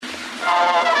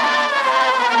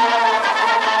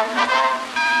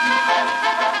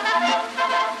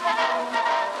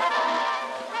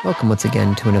Welcome once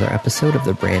again to another episode of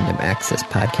the Random Access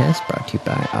Podcast, brought to you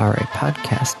by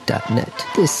rapodcast.net.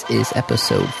 This is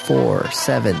episode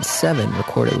 477,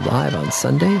 recorded live on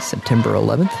Sunday, September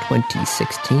 11th,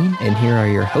 2016. And here are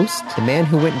your hosts, the man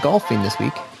who went golfing this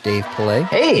week, Dave Pillay.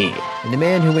 Hey! And the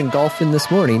man who went golfing this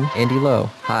morning, Andy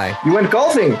Lowe. Hi. You went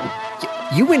golfing!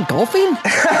 You went golfing?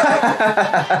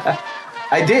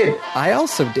 I did. I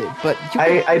also did, but...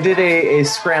 I did a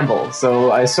scramble,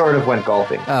 so I sort of went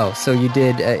golfing. Oh, so you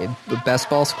did a best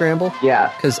ball scramble?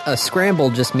 Yeah. Because a scramble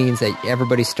just means that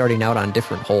everybody's starting out on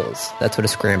different holes. That's what a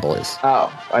scramble is. Oh,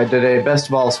 I did a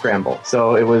best ball scramble.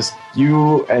 So it was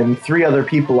you and 3 other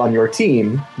people on your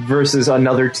team versus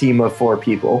another team of 4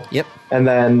 people. Yep. And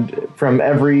then from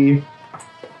every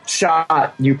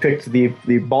shot, you picked the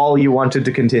ball you wanted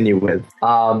to continue with.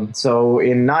 So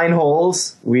in 9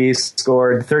 holes, we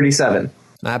scored 37.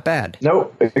 Not bad.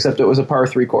 Nope, except it was a par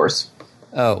 3 course.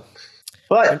 Oh.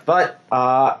 But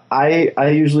I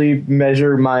usually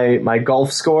measure my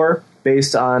golf score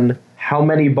based on how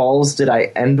many balls did I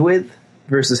end with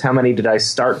versus how many did I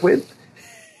start with.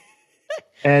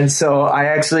 And so I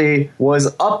actually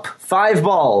was up 5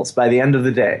 balls by the end of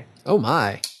the day. Oh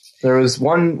my. There was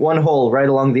one hole right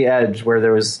along the edge where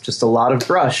there was just a lot of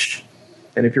brush.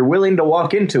 And if you're willing to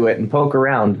walk into it and poke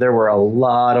around, there were a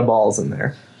lot of balls in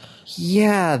there.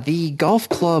 Yeah, the golf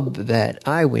club that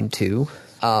I went to,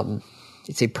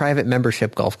 it's a private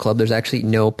membership golf club. There's actually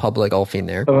no public golfing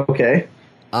there. Okay.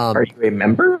 Are you a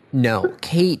member? No.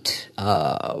 Kate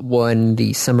won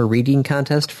the summer reading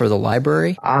contest for the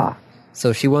library. Ah.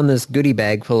 So she won this goodie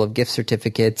bag full of gift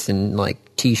certificates and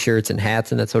like T-shirts and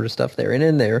hats and that sort of stuff there. And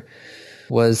in there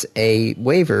was a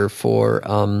waiver for,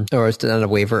 or it's not a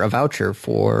waiver, a voucher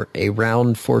for a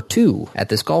round for 2 at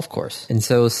this golf course. And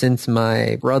so since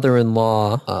my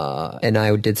brother-in-law and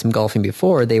I did some golfing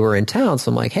before, they were in town.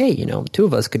 So I'm like, hey, 2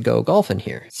 of us could go golfing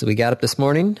here. So we got up this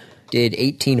morning, did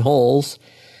 18 holes.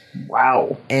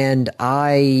 Wow. And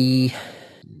I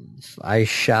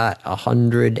shot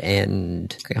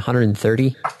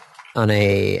 130 on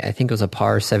I think it was a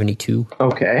par 72.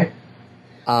 Okay.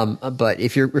 But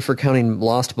if we're counting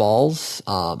lost balls,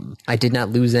 I did not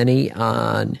lose any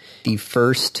on the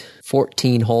first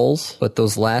 14 holes, but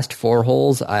those last 4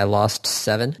 holes, I lost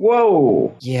 7.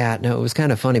 Whoa. Yeah, no, it was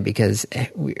kind of funny because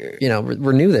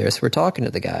we're new there, so we're talking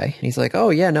to the guy, and he's like,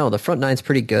 "Oh yeah, no, the front nine's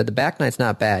pretty good, the back nine's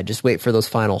not bad. Just wait for those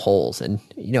final holes." And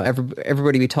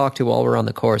everybody we talked to while we're on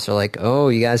the course are like, "Oh,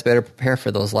 you guys better prepare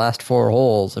for those last 4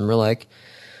 holes," and we're like,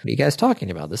 what are you guys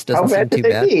talking about? This doesn't seem too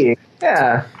bad.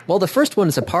 Yeah. Well, the first one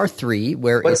is a par 3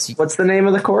 where what's the name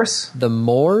of the course? The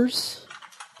Moors,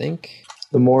 I think.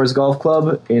 The Moors Golf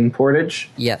Club in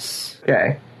Portage? Yes.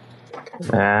 Okay.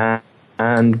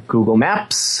 And Google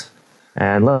Maps.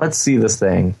 And let's see this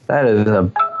thing. That is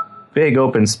a big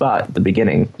open spot at the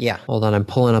beginning. Yeah. Hold on. I'm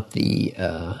pulling up the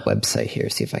website here.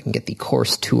 See if I can get the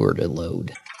course tour to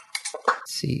load.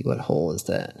 Let's see. What hole is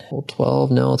that? Hole 12?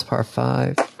 No, it's par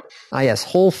 5. Ah, yes.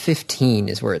 Hole 15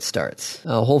 is where it starts.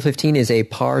 Hole 15 is a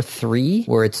par 3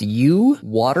 where it's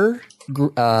water,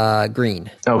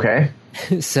 green. Okay.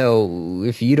 So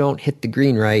if you don't hit the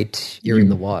green right, you're in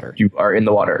the water. You are in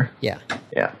the water. Yeah.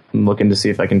 Yeah. I'm looking to see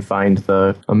if I can find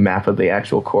a map of the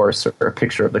actual course or a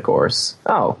picture of the course.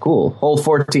 Oh, cool. Hole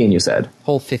 14, you said.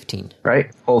 Hole 15.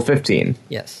 Right? Hole 15.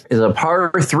 Yes. Is a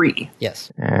par 3. Yes.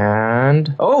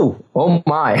 And... Oh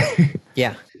my.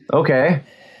 Yeah. Okay.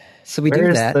 So we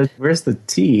do that. Where's the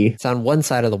tee? It's on one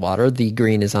side of the water. The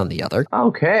green is on the other.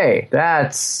 Okay.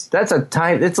 That's a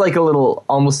tiny... It's like a little...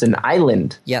 Almost an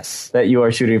island. Yes. That you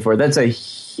are shooting for. That's a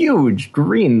huge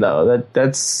green, though.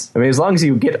 That's... I mean, as long as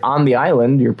you get on the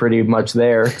island, you're pretty much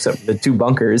there, except for the 2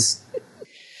 bunkers.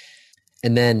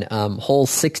 And then hole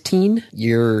 16,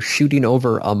 you're shooting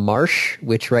over a marsh,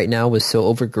 which right now was so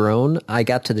overgrown. I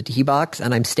got to the tee box,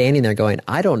 and I'm standing there going,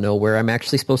 I don't know where I'm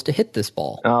actually supposed to hit this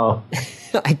ball. Oh.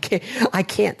 I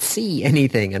can't see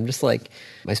anything. I'm just like,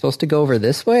 am I supposed to go over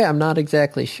this way? I'm not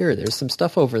exactly sure. There's some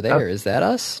stuff over there. Is that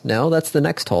us? No, that's the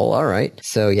next hole. All right.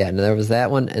 So, yeah, there was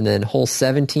that one. And then hole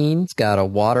 17, it's got a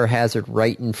water hazard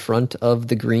right in front of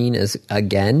the green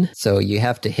again. So you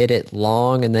have to hit it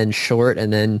long and then short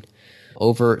and then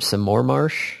over some more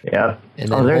marsh. Yeah. And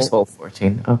then there's hole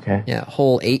 14. Okay. Yeah.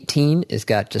 Hole 18 has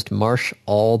got just marsh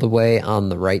all the way on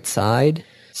the right side.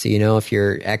 So, if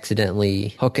you're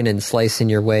accidentally hooking and slicing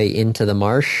your way into the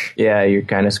marsh. Yeah, you're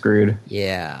kind of screwed.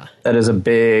 Yeah. That is a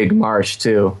big marsh,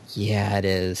 too. Yeah, it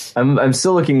is. I'm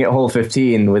still looking at hole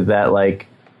 15 with that, like,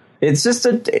 it's just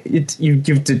you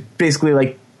have to basically,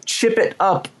 like, chip it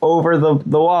up over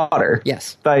the water.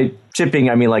 Yes. By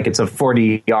chipping, I mean, like, it's a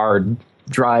 40-yard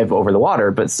drive over the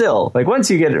water, but still, like once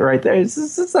you get it right there,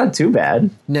 it's not too bad.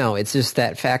 No, it's just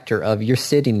that factor of you're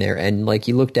sitting there and like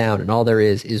you look down and all there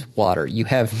is water. You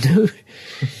have no...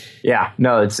 Yeah,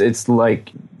 no, it's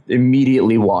like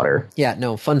immediately water. Yeah,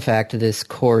 no, fun fact, this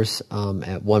course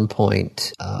at one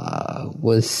point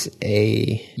was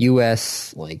a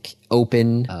U.S. like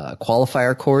open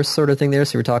qualifier course sort of thing there.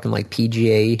 So we're talking like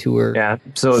PGA Tour. Yeah,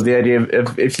 so the idea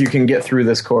of if you can get through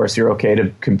this course, you're okay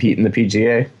to compete in the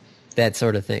PGA? That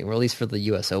sort of thing, or at least for the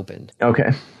U.S. Open.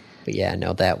 Okay. But yeah,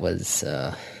 no, that was...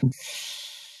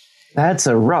 That's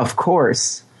a rough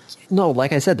course. No,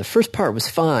 like I said, the first part was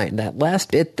fine. That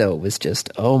last bit, though, was just,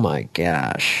 oh my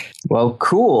gosh. Well,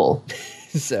 cool.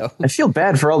 So I feel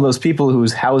bad for all those people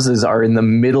whose houses are in the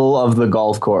middle of the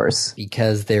golf course.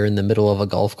 Because they're in the middle of a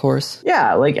golf course?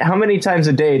 Yeah, like how many times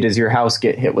a day does your house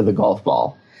get hit with a golf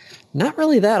ball? Not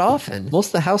really that often. Most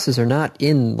of the houses are not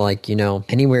in, like, you know,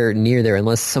 anywhere near there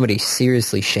unless somebody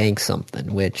seriously shanks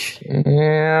something, which...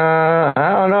 Yeah, I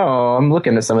don't know. I'm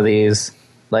looking at some of these.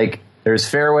 Like... There's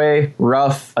fairway,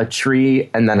 rough, a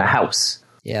tree, and then a house.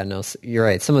 Yeah, no, you're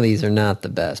right. Some of these are not the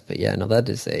best, but yeah, no, that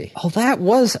is a... Oh, that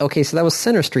was... Okay, so that was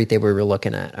Center Street they were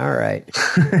looking at. All right.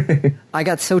 I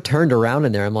got so turned around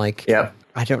in there, I'm like... Yep.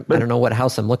 I don't know what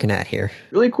house I'm looking at here.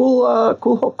 Really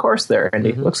cool course there,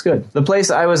 Andy. Mm-hmm. Looks good. The place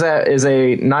I was at is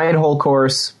a 9-hole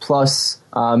course plus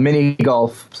mini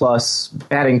golf plus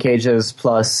batting cages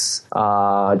plus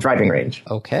driving range.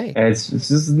 Okay. And it's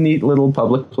just a neat little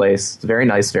public place. It's very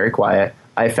nice, very quiet.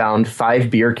 I found 5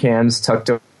 beer cans tucked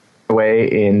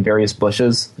away in various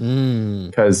bushes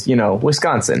because, you know,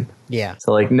 Wisconsin. Yeah.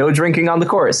 So, like, no drinking on the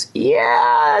course.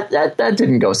 Yeah, that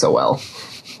didn't go so well.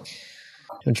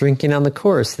 No drinking on the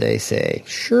course, they say.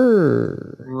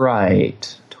 Sure.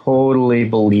 Right. Totally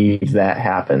believe that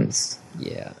happens.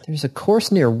 Yeah. There's a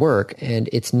course near work, and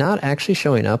it's not actually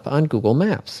showing up on Google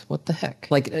Maps. What the heck?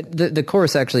 Like, the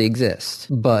course actually exists,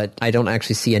 but I don't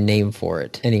actually see a name for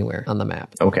it anywhere on the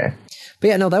map. Okay. But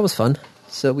yeah, no, that was fun.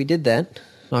 So we did that.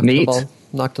 Neat.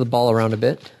 Knocked the ball around a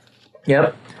bit.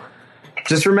 Yep.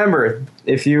 Just remember,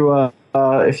 if you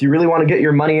really want to get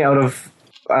your money out of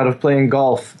playing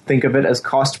golf, think of it as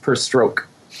cost per stroke.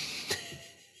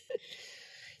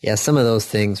 Yeah, some of those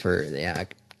things were, I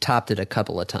topped it a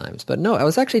couple of times. But no, I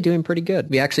was actually doing pretty good.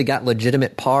 We actually got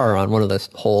legitimate par on one of the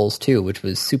holes, too, which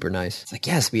was super nice. It's like,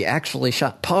 yes, we actually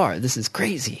shot par. This is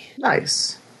crazy.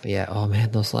 Nice. But yeah, oh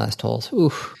man, those last holes.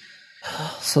 Oof.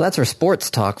 So that's our sports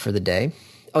talk for the day.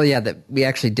 Oh yeah, we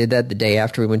actually did that the day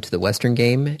after we went to the Western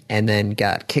game and then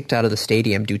got kicked out of the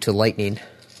stadium due to lightning.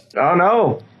 Oh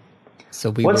no.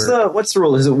 So what's the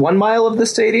rule? Is it 1 mile of the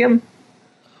stadium?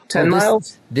 10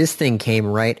 miles? This thing came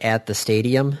right at the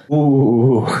stadium.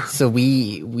 Ooh. So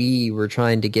we were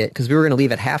trying to get, because we were going to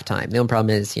leave at halftime. The only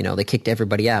problem is, they kicked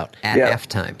everybody out at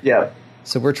halftime. Yeah.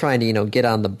 So we're trying to, get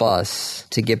on the bus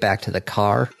to get back to the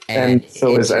car. And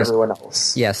so is everyone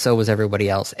else. Yeah, so was everybody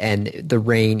else. And the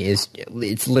rain it's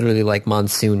literally like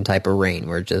monsoon type of rain.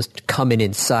 We're just coming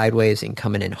in sideways and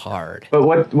coming in hard.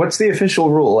 But what's the official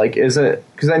rule? Like, is it,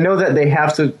 because I know that they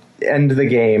have to end the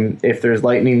game if there's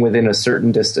lightning within a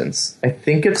certain distance. I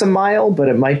think it's 1 mile, but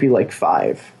it might be like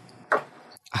 5.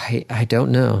 I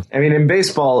don't know. I mean, in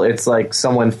baseball, it's like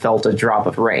someone felt a drop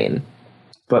of rain.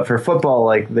 But for football,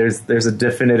 like there's a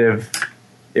definitive,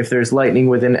 if there's lightning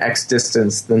within X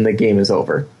distance, then the game is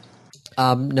over.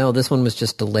 No, this one was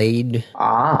just delayed.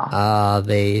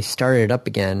 They started it up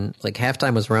again. Like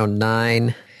halftime was around 9.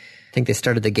 I think they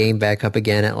started the game back up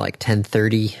again at like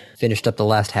 10:30. Finished up the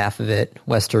last half of it.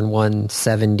 Western won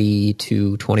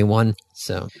 70-21.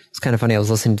 So it's kind of funny. I was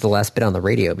listening to the last bit on the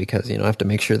radio because, I have to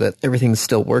make sure that everything's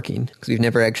still working because we've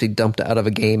never actually dumped out of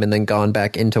a game and then gone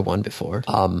back into one before.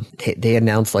 They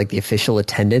announced like the official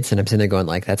attendance and I'm sitting there going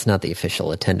like, that's not the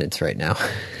official attendance right now.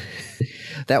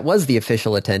 That was the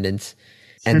official attendance.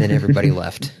 And then everybody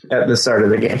left. At the start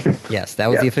of the game. Yes, that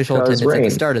was the official attendance at the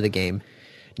start of the game.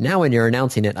 Now when you're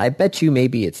announcing it, I bet you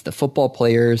maybe it's the football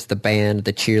players, the band,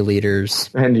 the cheerleaders.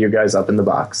 And you guys up in the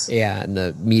box. Yeah, and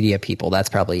the media people. That's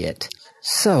probably it.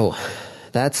 So,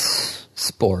 that's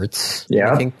sports. Yeah.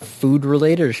 Anything food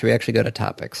related, or should we actually go to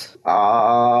topics?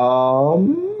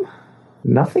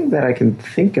 Nothing that I can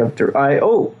think of. I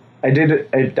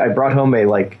brought home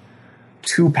a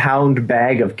 2-pound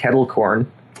bag of kettle corn.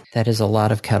 That is a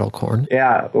lot of kettle corn.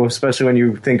 Yeah, especially when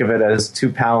you think of it as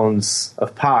 2 pounds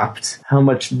of popped, how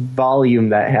much volume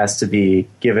that has to be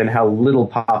given how little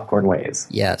popcorn weighs.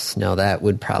 Yes, no, that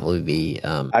would probably be...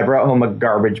 I brought home a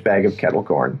garbage bag of kettle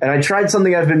corn. And I tried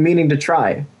something I've been meaning to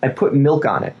try. I put milk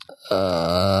on it.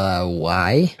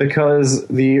 Why? Because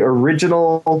the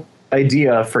original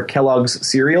idea for Kellogg's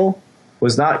cereal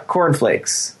was not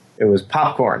cornflakes. It was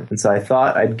popcorn. And so I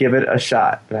thought I'd give it a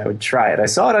shot and I would try it. I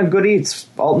saw it on Good Eats.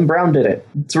 Alton Brown did it.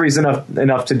 It's reason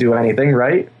enough to do anything,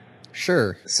 right?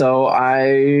 Sure. So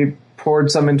I poured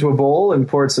some into a bowl and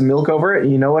poured some milk over it.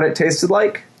 And you know what it tasted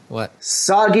like? What?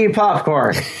 Soggy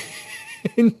popcorn.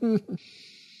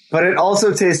 But it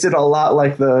also tasted a lot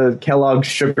like the Kellogg's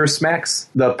Sugar Smacks,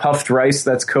 the puffed rice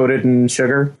that's coated in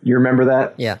sugar. You remember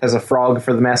that? Yeah. As a frog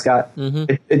for the mascot?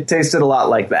 Mm-hmm. It tasted a lot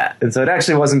like that. And so it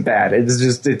actually wasn't bad.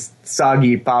 It's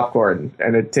soggy popcorn,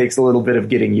 and it takes a little bit of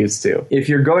getting used to. If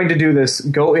you're going to do this,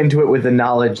 go into it with the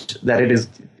knowledge that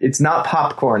it's not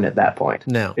popcorn at that point.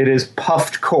 No. It is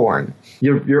puffed corn.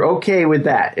 You're okay with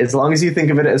that, as long as you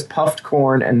think of it as puffed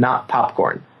corn and not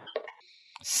popcorn.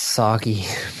 Soggy.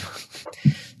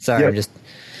 Sorry, Yep. I'm just...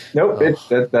 Nope,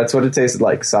 that's what it tasted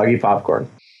like, soggy popcorn.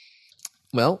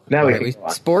 Well, Now we all can go on.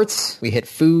 sports, we hit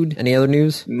food. Any other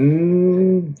news?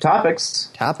 Topics.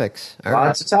 Topics. All right.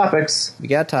 Lots of topics. We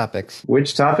got topics.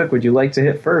 Which topic would you like to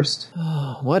hit first?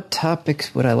 What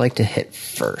topics would I like to hit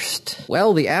first?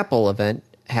 Well, the Apple event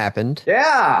happened.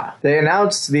 Yeah! They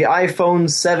announced the iPhone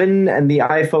 7 and the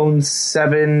iPhone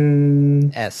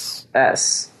 7S.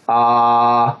 S.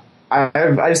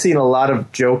 I've seen a lot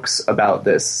of jokes about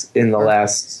this in the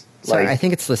last, Sorry, I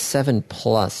think it's the 7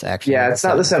 Plus, actually. yeah, it's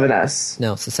not the 7S.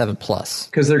 No, it's the 7 Plus.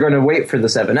 Because they're going to wait for the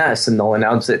 7S and they'll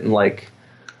announce it in like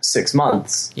 6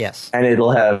 months. Yes. And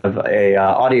it'll have a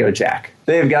audio jack.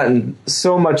 They've gotten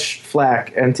so much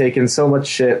flack and taken so much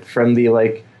shit from the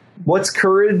what's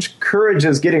courage? Courage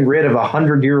is getting rid of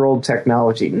 100-year-old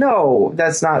technology. No,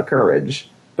 that's not courage.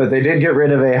 But they did get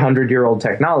rid of a 100-year-old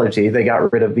technology. They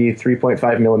got rid of the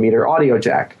 3.5 millimeter audio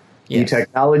jack. Yes. The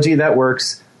technology that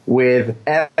works with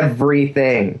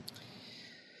everything.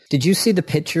 Did you see the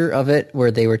picture of it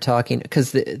where they were talking?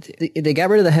 Because they got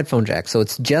rid of the headphone jack, so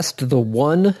it's just the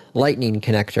one lightning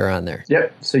connector on there.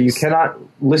 Yep. So you cannot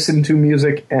listen to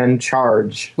music and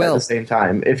charge at the same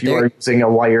time if you are using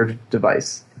a wired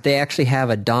device. They actually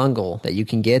have a dongle that you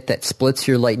can get that splits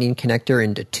your lightning connector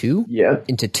into two. Yep.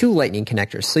 Into two lightning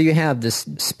connectors. So you have this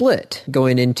split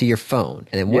going into your phone.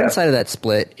 And then one side of that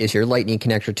split is your lightning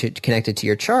connector connected to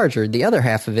your charger. The other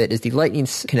half of it is the lightning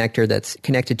connector that's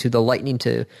connected to the lightning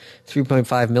to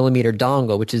 3.5 millimeter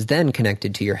dongle, which is then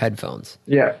connected to your headphones.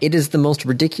 Yeah. It is the most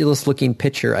ridiculous looking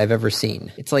picture I've ever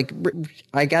seen. It's like,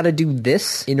 I got to do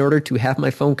this in order to have my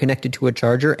phone connected to a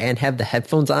charger and have the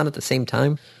headphones on at the same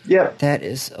time. Yep. That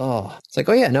is, it's like,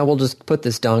 no, we'll just put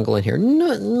this dongle in here.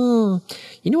 No.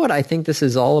 You know what I think this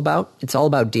is all about? It's all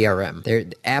about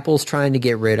DRM. Apple's trying to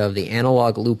get rid of the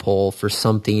analog loophole for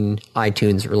something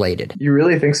iTunes related. You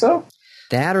really think so?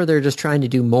 That, or they're just trying to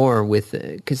do more with,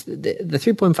 because the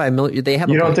 3.5 millimeter, they have.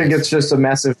 You don't think it's just a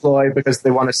massive ploy because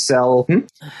they want to sell?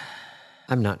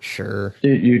 I'm not sure.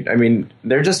 I mean,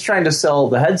 they're just trying to sell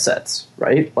the headsets,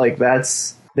 right? Like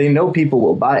they know people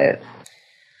will buy it.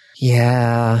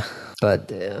 Yeah, but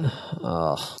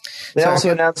they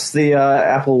also announced the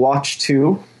Apple Watch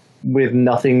 2 with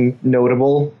nothing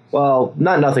notable. Well,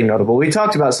 not nothing notable. We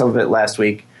talked about some of it last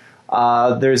week.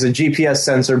 There's a GPS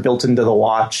sensor built into the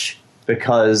watch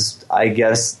because I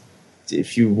guess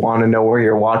if you want to know where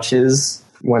your watch is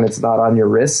when it's not on your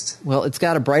wrist. Well, it's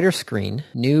got a brighter screen,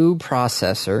 new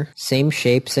processor, same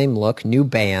shape, same look, new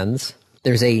bands.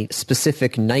 There's a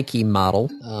specific Nike model.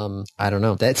 I don't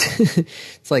know. That's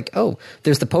it's like,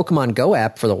 there's the Pokemon Go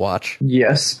app for the watch.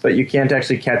 Yes, but you can't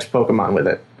actually catch Pokemon with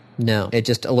it. No, it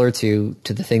just alerts you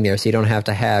to the thing there, so you don't have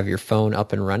to have your phone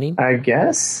up and running. I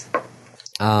guess.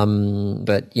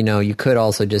 But, you could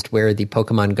also just wear the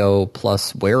Pokemon Go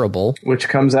Plus wearable. Which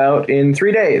comes out in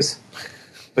 3 days.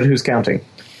 But who's counting?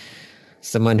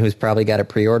 Someone who's probably got it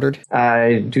pre-ordered?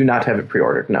 I do not have it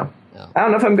pre-ordered, no. I don't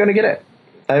know if I'm going to get it.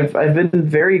 I've been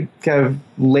very kind of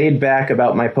laid back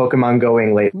about my Pokemon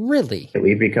going lately.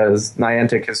 Really? Because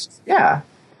Niantic is,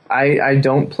 I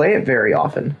don't play it very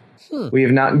often. We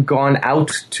have not gone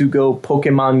out to go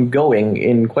Pokemon going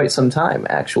in quite some time,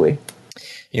 actually.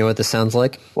 You know what this sounds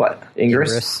like? What? Ingress?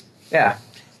 Ingress. Yeah.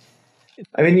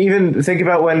 I mean, even think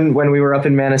about when we were up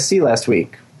in Manistee last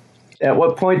week. At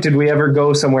what point did we ever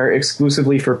go somewhere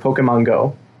exclusively for Pokemon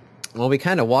Go? Well, we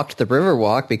kind of walked the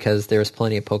Riverwalk because there's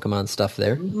plenty of Pokemon stuff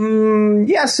there.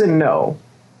 Yes and no.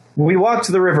 We walked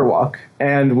the Riverwalk,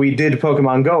 and we did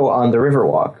Pokemon Go on the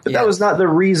Riverwalk. But that was not the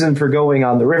reason for going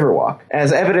on the Riverwalk,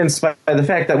 as evidenced by the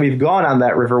fact that we've gone on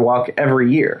that Riverwalk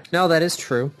every year. No, that is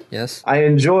true, yes. I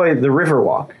enjoy the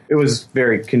Riverwalk. It was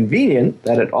very convenient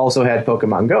that it also had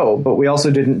Pokemon Go, but we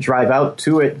also didn't drive out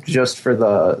to it just for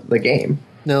the game.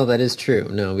 No, that is true.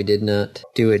 No, we did not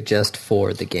do it just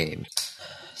for the game.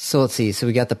 So let's see. So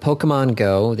we got the Pokemon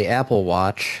Go, the Apple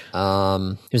Watch.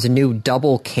 There's a new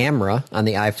double camera on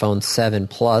the iPhone 7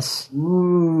 Plus.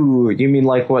 Ooh, you mean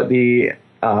like what the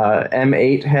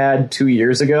M8 had 2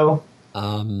 years ago?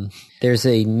 There's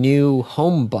a new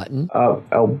home button.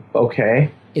 Oh,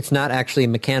 okay. It's not actually a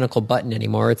mechanical button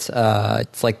anymore. It's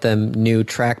like the new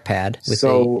trackpad.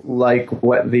 So like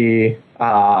what the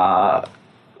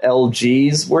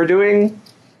LGs were doing?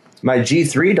 My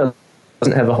G3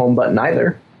 doesn't have a home button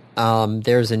either.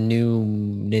 There's a new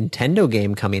Nintendo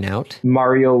game coming out.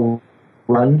 Mario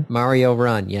Run. Mario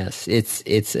Run, yes.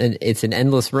 It's an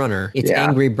endless runner. It's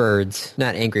Angry Birds,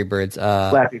 not Angry Birds.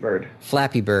 Flappy Bird.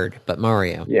 Flappy Bird, but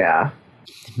Mario. Yeah.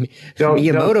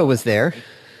 Miyamoto was there.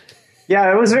 Yeah,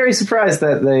 I was very surprised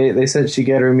that they said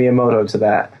Shigeru Miyamoto to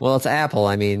that. Well, it's Apple.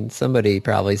 I mean, somebody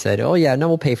probably said, "Oh yeah, no,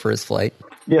 we'll pay for his flight."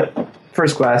 Yep,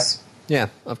 first class. Yeah,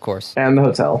 of course. And the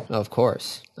hotel. Of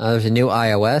course. There's a new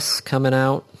iOS coming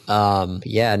out.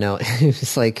 Yeah, no,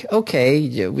 it's like,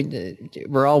 okay,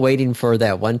 we're all waiting for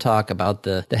that one talk about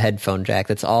the headphone jack.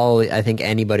 That's all I think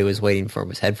anybody was waiting for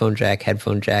was headphone jack.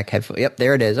 Yep,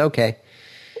 there it is. Okay.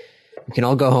 We can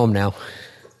all go home now.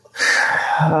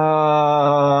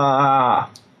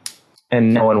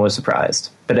 And no one was surprised,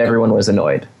 but everyone was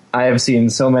annoyed. I have seen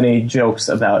so many jokes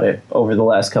about it over the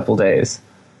last couple days.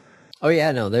 Oh,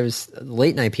 yeah, no, there's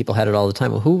late night people had it all the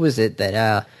time. Well, who was it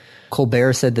that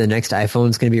Colbert said the next iPhone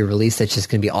is going to be released that's just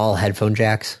going to be all headphone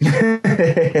jacks? A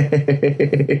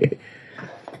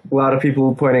lot of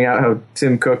people pointing out how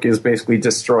Tim Cook is basically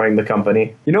destroying the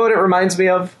company. You know what it reminds me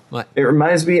of? What? It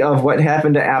reminds me of what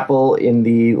happened to Apple in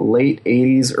the late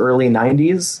 80s, early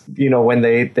 90s. You know, when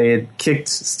they had kicked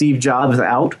Steve Jobs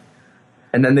out.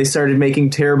 And then they started making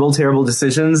terrible, terrible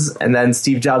decisions. And then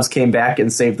Steve Jobs came back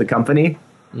and saved the company.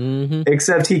 Mm-hmm.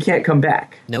 Except he can't come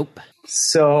back. Nope.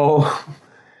 So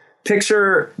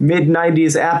picture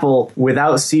mid-90s Apple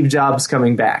without Steve Jobs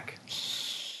coming back.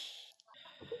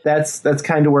 That's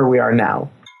kind of where we are now.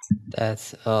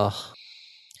 So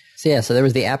there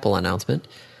was the Apple announcement,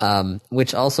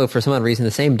 which also, for some odd reason,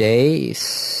 the same day,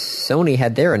 Sony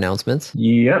had their announcements.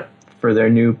 Yep, for their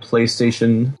new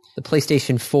PlayStation. The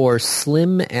PlayStation 4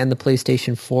 Slim and the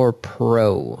PlayStation 4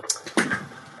 Pro.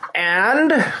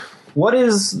 And what are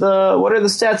the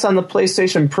stats on the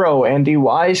PlayStation Pro, Andy?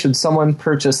 Why should someone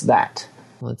purchase that?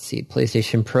 Let's see,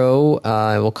 PlayStation Pro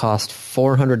it will cost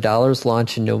 $400,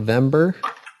 launch in November.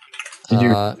 Did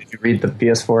you read the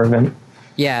PS4 event?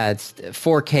 Yeah, it's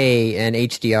 4K and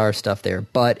HDR stuff there,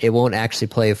 but it won't actually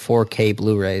play 4K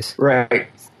Blu-rays. Right,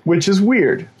 which is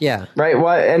weird. Yeah. Right,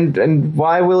 why and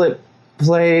why will it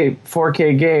play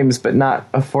 4K games but not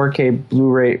a 4K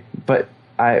Blu-ray? But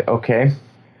okay.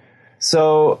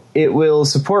 So it will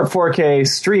support 4K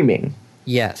streaming.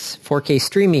 Yes. 4K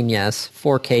streaming, yes.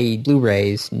 4K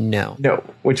Blu-rays, no. No,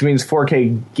 which means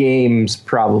 4K games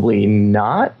probably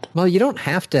not. Well, you don't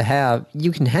have to have...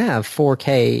 You can have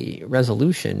 4K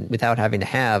resolution without having to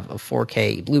have a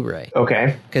 4K Blu-ray.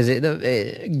 Okay. Because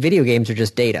video games are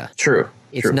just data. True.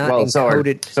 It's not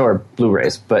encoded... So are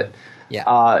Blu-rays, but...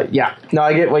 Yeah. Yeah. No,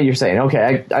 I get what you're saying.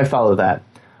 Okay, I follow that.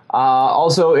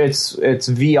 Also, it's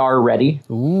VR ready.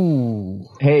 Ooh.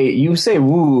 Hey, you say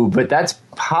woo, but that's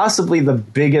possibly the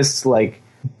biggest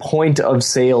point of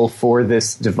sale for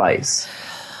this device.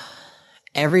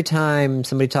 Every time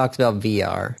somebody talks about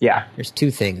VR, there's two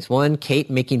things. One, Kate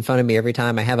making fun of me every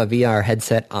time I have a VR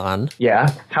headset on.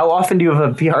 Yeah. How often do you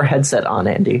have a VR headset on,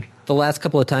 Andy? The last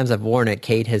couple of times I've worn it,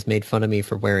 Kate has made fun of me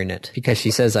for wearing it because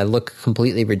she says I look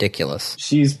completely ridiculous.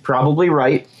 She's probably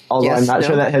right, although I'm not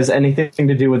sure that has anything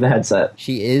to do with the headset.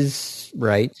 She is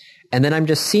right. And then I'm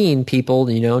just seeing people,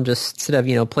 just instead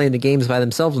of, playing the games by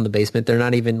themselves in the basement, they're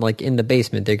not even in the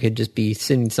basement. They could just be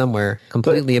sitting somewhere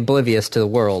completely oblivious to the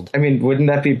world. I mean, wouldn't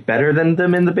that be better than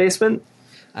them in the basement?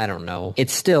 I don't know.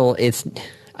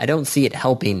 I don't see it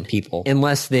helping people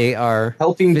unless they are...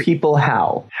 Helping people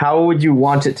how? How would you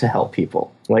want it to help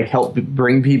people? Help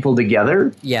bring people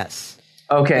together? Yes.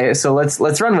 Okay, so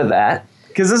let's run with that.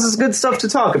 Because this is good stuff to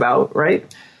talk about,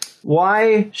 right?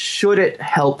 Why should it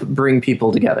help bring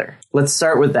people together? Let's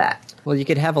start with that. Well, you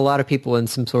could have a lot of people in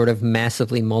some sort of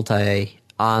massively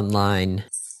multi-online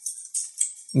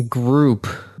group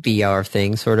VR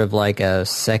thing, sort of like a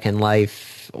Second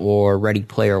Life or Ready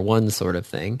Player One sort of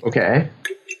thing. Okay.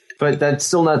 But that's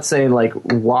still not saying,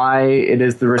 why it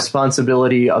is the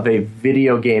responsibility of a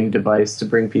video game device to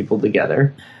bring people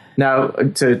together. Now,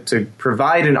 to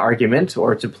provide an argument,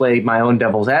 or to play my own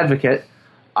devil's advocate,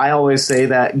 I always say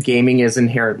that gaming is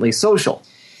inherently social.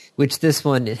 Which this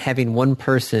one, having one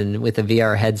person with a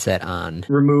VR headset on...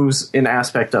 removes an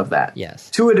aspect of that. Yes.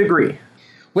 To a degree.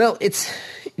 Well, it's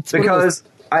because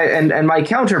and my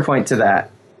counterpoint to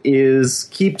that is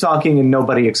Keep Talking and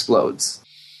Nobody Explodes,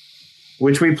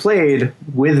 which we played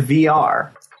with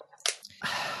VR.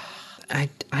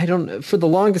 I don't, for the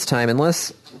longest time,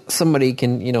 unless somebody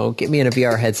can, get me in a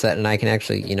VR headset and I can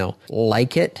actually,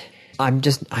 like it, I'm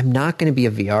not going to be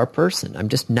a VR person. I'm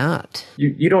just not.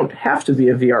 You don't have to be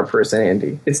a VR person,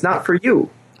 Andy. It's not for you.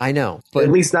 I know. But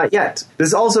at least not yet.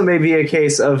 This also may be a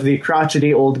case of the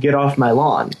crotchety old get off my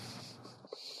lawn.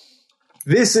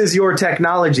 This is your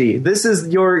technology. This is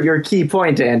your key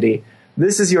point, Andy.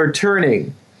 This is your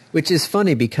turning. Which is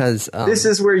funny because... this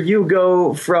is where you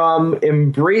go from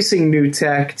embracing new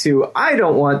tech to, I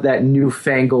don't want that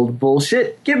newfangled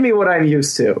bullshit. Give me what I'm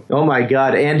used to. Oh my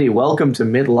god, Andy, welcome to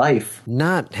midlife.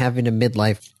 Not having a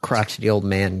midlife crotchety old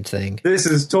man thing. This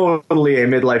is totally a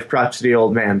midlife crotchety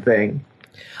old man thing.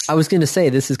 I was going to say,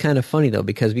 this is kind of funny, though,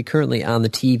 because we currently on the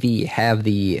TV have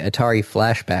the Atari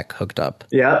Flashback hooked up.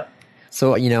 Yeah.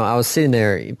 So, I was sitting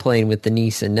there playing with the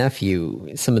niece and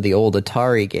nephew some of the old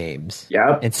Atari games.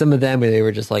 Yeah. And some of them, they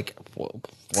were just like,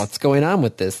 what's going on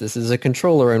with this? This is a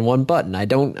controller and one button. I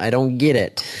don't get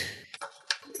it.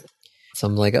 So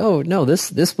I'm like, oh, no,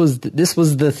 this was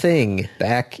the thing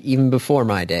back even before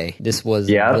my day. This was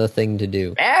the thing to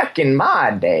do. Back in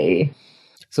my day.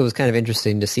 So it was kind of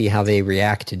interesting to see how they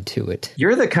reacted to it.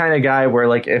 You're the kind of guy where,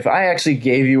 like, if I actually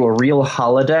gave you a real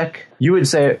holodeck, you would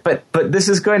say, but this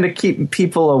is going to keep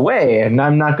people away, and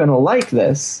I'm not going to like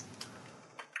this.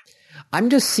 I'm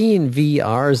just seeing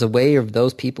VR as a way of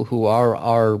those people who are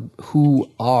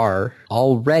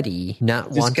already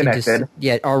not disconnected. wanting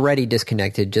to, already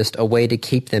disconnected, just a way to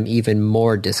keep them even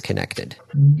more disconnected.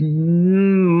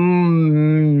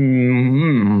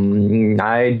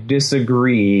 I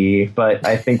disagree, but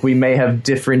I think we may have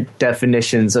different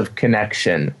definitions of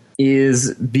connection.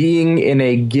 Is being in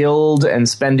a guild and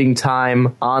spending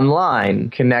time online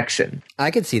connection.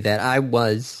 I could see that. I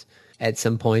was, at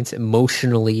some points,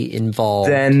 emotionally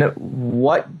involved. Then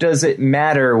what does it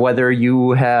matter whether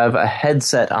you have a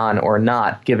headset on or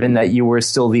not, given that you were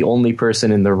still the only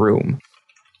person in the room?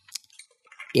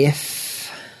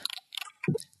 If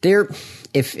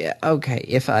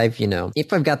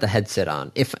I've got the headset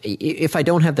on, if I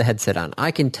don't have the headset on, I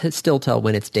can still tell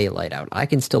when it's daylight out. I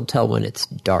can still tell when it's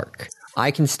dark. I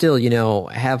can still,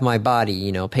 have my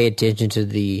body, pay attention to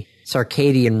the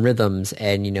circadian rhythms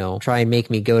and, try and make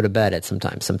me go to bed at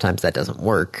sometimes. Sometimes that doesn't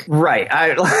work. Right.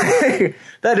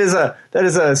 That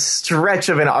is a stretch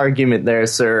of an argument there,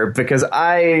 sir, because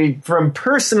from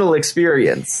personal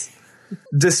experience,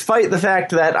 despite the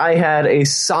fact that I had a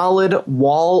solid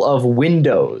wall of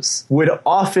windows, would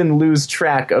often lose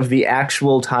track of the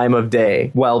actual time of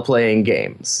day while playing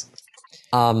games.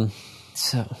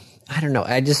 So I don't know.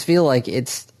 I just feel like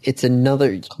it's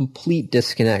another complete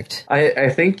disconnect. I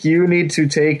think you need to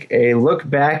take a look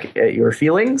back at your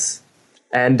feelings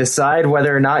and decide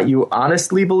whether or not you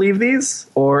honestly believe these,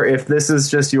 or if this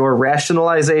is just your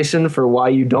rationalization for why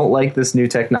you don't like this new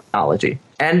technology.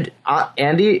 And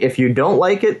Andy, if you don't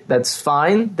like it, that's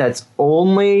fine. That's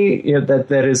only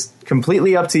that is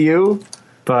completely up to you.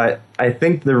 But I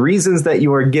think the reasons that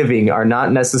you are giving are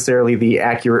not necessarily the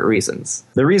accurate reasons.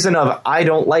 The reason of I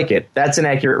don't like it, that's an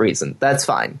accurate reason. That's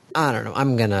fine. I don't know.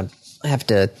 I'm gonna have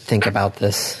to think about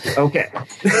this. Okay.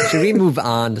 Should we move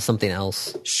on to something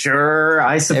else? Sure,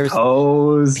 I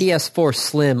suppose. PS4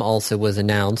 Slim also was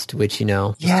announced, which, is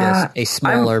just a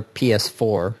smaller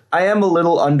PS4. I am a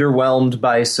little underwhelmed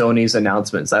by Sony's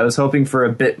announcements. I was hoping for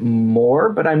a bit more,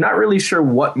 but I'm not really sure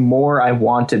what more I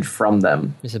wanted from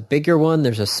them. There's a bigger one,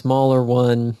 there's a smaller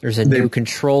one, there's a new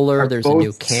controller, there's a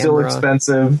new camera. Still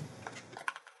expensive.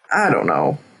 I don't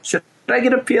know. Should I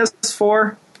get a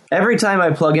PS4? Every time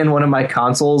I plug in one of my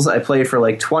consoles, I play for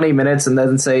like 20 minutes and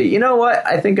then say, you know what?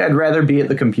 I think I'd rather be at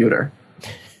the computer.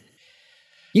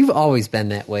 You've always been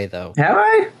that way, though. Have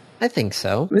I? I think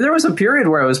so. I mean, there was a period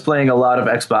where I was playing a lot of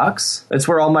Xbox. That's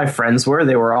where all my friends were.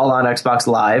 They were all on Xbox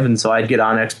Live, and so I'd get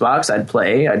on Xbox, I'd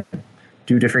play, I'd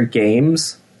do different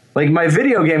games. Like, my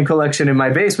video game collection in my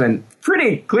basement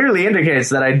pretty clearly indicates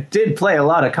that I did play a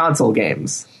lot of console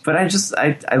games. But I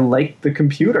like the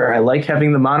computer. I like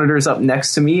having the monitors up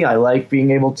next to me. I like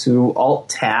being able to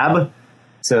Alt-Tab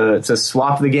to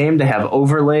swap the game, to have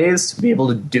overlays, to be able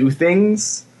to do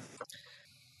things.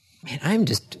 Man,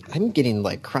 I'm getting,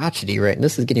 like, crotchety right now.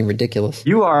 This is getting ridiculous.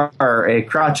 You are a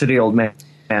crotchety old man.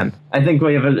 I think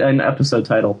we have an episode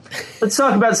title. Let's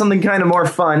talk about something kind of more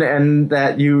fun and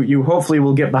that you hopefully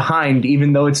will get behind,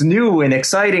 even though it's new and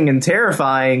exciting and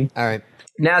terrifying. All right.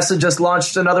 NASA just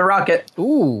launched another rocket.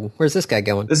 Ooh, where's this guy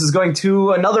going? This is going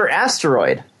to another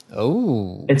asteroid.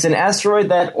 Oh. It's an asteroid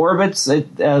that orbits.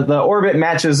 The orbit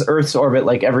matches Earth's orbit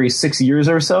like every 6 years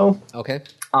or so. Okay.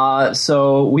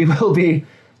 So we will be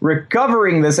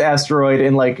recovering this asteroid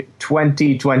in like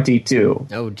 2022.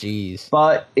 Oh, geez.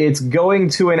 But it's going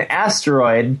to an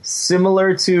asteroid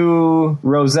similar to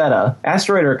Rosetta,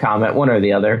 asteroid or comet, one or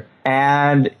the other,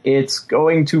 and it's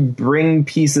going to bring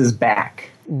pieces back.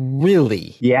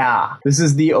 Really? Yeah. This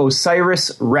is the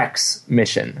OSIRIS-REx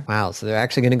mission. Wow, so they're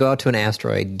actually going to go out to an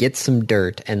asteroid, get some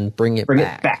dirt, and bring it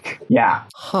back. Yeah.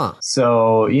 Huh.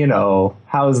 So,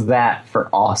 how's that for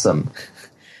awesome?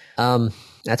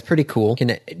 That's pretty cool.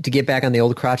 To get back on the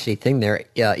old crotchety thing there,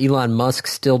 Elon Musk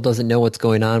still doesn't know what's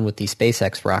going on with the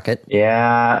SpaceX rocket.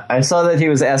 Yeah, I saw that he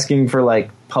was asking for,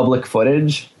 public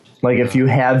footage. Like, if you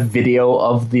have video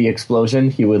of the explosion,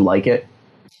 he would like it.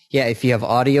 Yeah, if you have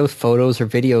audio, photos, or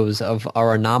videos of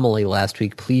our anomaly last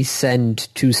week, please send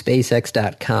to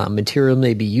SpaceX.com. Material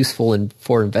may be useful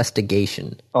for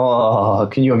investigation. Oh,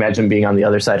 can you imagine being on the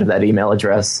other side of that email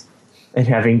address and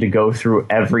having to go through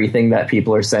everything that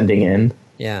people are sending in?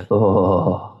 Yeah.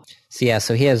 Oh.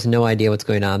 So he has no idea what's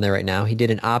going on there right now. He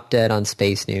did an op-ed on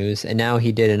Space News, and now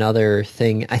he did another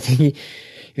thing. I think he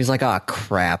was like, oh,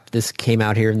 crap, this came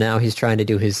out here. Now he's trying to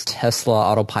do his Tesla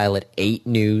Autopilot 8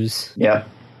 news. Yep.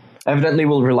 Evidently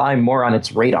will rely more on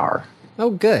its radar. Oh,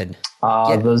 good.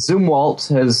 The Zumwalt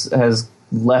has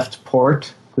left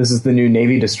port. This is the new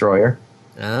Navy destroyer.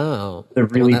 Oh. The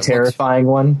really terrifying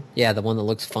one. Yeah, the one that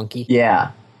looks funky. Yeah.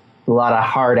 A lot of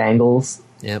hard angles.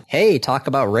 Yep. Hey, talk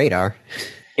about radar.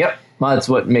 Yep. Well, that's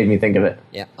what made me think of it.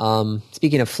 Yeah.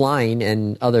 Speaking of flying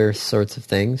and other sorts of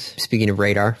things, speaking of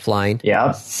radar, flying. Yeah.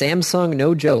 Samsung,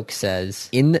 no joke, says,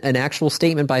 in an actual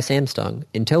statement by Samsung,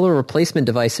 until a replacement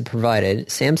device is provided,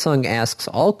 Samsung asks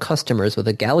all customers with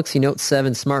a Galaxy Note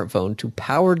 7 smartphone to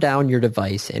power down your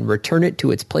device and return it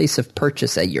to its place of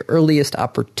purchase at your earliest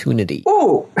opportunity.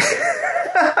 Ooh!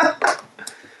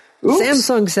 Oops.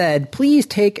 Samsung said, please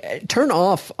turn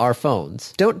off our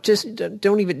phones. Don't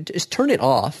even turn it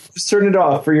off. Just turn it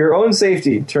off for your own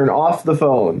safety. Turn off the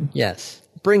phone. Yes.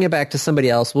 Bring it back to somebody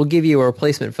else. We'll give you a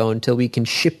replacement phone until we can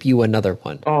ship you another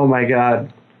one. Oh my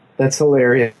God. That's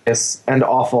hilarious and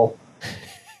awful.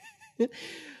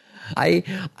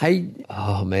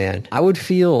 Oh man. I would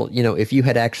feel, if you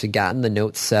had actually gotten the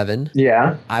Note 7.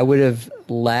 Yeah. I would have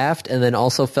laughed and then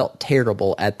also felt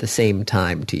terrible at the same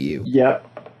time to you. Yep.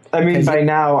 I mean, by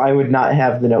now, I would not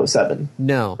have the Note 7.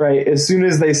 No. Right? As soon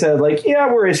as they said, yeah,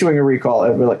 we're issuing a recall,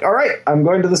 I'd be like, all right, I'm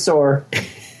going to the store.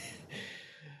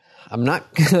 I'm not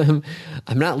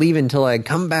leaving until I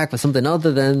come back with something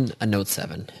other than a Note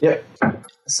 7. Yep.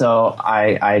 So,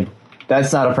 I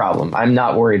that's not a problem. I'm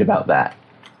not worried about that.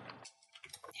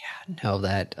 Yeah, no,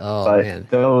 man.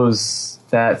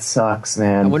 That sucks,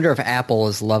 man. I wonder if Apple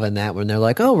is loving that when they're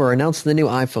like, oh, we're announcing the new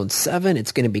iPhone 7.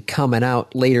 It's going to be coming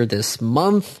out later this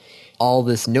month. All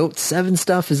this Note 7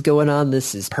 stuff is going on.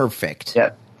 This is perfect.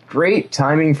 Yeah. Great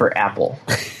timing for Apple.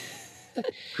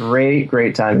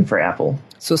 Great timing for Apple.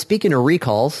 So speaking of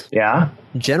recalls, yeah,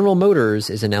 General Motors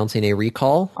is announcing a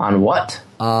recall. On what?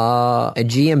 A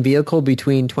GM vehicle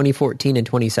between 2014 and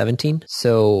 2017.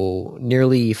 So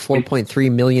nearly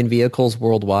 4.3 million vehicles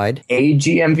worldwide. A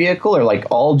GM vehicle or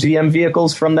all GM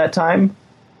vehicles from that time?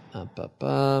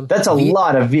 That's a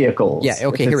lot of vehicles. Yeah,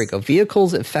 okay, here we go.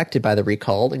 Vehicles affected by the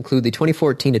recall include the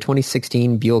 2014 to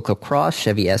 2016 Buick LaCrosse,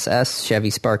 Chevy SS, Chevy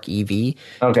Spark EV, okay,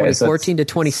 2014 to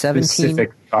 2017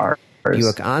 specific cars.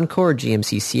 Buick Encore,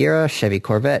 GMC Sierra, Chevy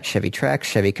Corvette, Chevy Trax,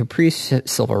 Chevy Caprice,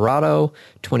 Silverado,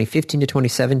 2015 to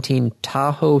 2017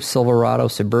 Tahoe, Silverado,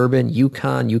 Suburban,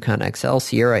 Yukon, Yukon XL,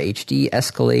 Sierra HD,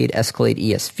 Escalade, Escalade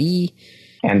ESV.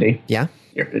 Andy? Yeah?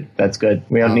 That's good.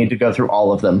 We don't need to go through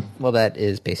all of them. Well, that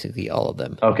is basically all of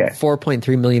them. Okay.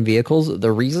 4.3 million vehicles.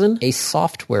 The reason? A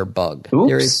software bug.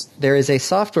 Oops. There is a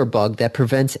software bug that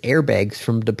prevents airbags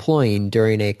from deploying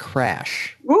during a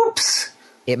crash. Oops.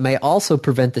 It may also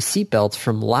prevent the seatbelts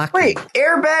from locking. Wait,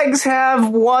 airbags have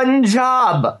one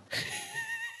job.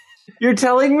 You're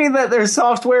telling me that their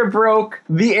software broke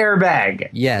the airbag?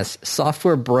 Yes,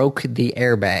 software broke the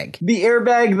airbag. The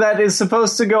airbag that is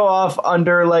supposed to go off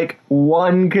under,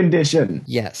 one condition.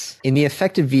 Yes. In the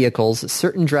affected vehicles,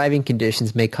 certain driving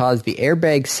conditions may cause the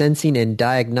airbag sensing and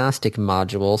diagnostic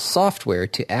module software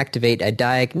to activate a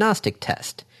diagnostic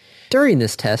test. During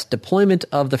this test, deployment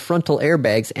of the frontal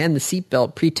airbags and the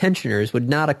seatbelt pretensioners would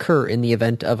not occur in the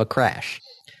event of a crash.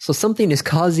 So something is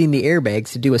causing the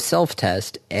airbags to do a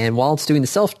self-test, and while it's doing the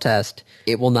self-test,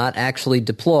 it will not actually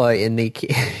deploy in the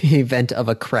event of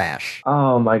a crash.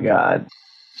 Oh my God.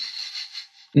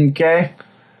 Okay.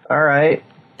 All right.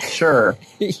 Sure.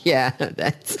 Yeah,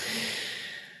 that's...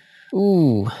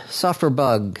 Ooh, software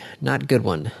bug. Not a good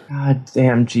one. God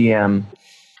damn GM.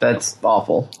 That's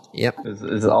awful. Yep.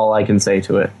 Is all I can say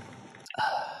to it.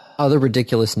 Other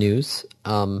ridiculous news.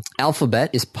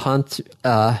 Alphabet is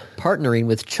partnering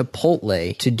with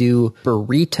Chipotle to do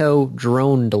burrito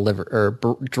drone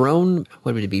drone.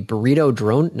 What would it be? Burrito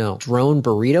drone? No, drone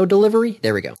burrito delivery.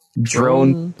 There we go.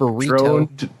 Drone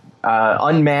burrito.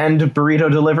 Unmanned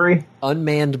burrito delivery.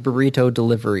 Unmanned burrito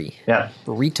delivery. Yeah.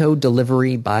 Burrito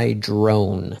delivery by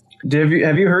drone. Have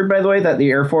you heard, by the way, that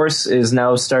the Air Force is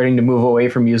now starting to move away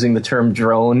from using the term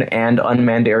drone and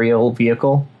unmanned aerial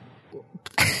vehicle?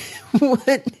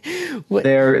 What?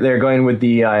 They're going with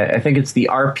the I think it's the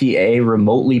RPA,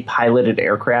 remotely piloted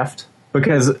aircraft,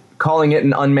 because calling it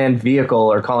an unmanned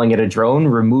vehicle or calling it a drone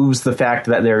removes the fact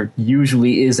that there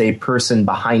usually is a person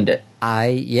behind it.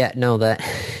 That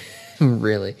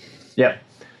really. Yep.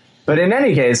 But in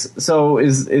any case, so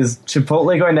is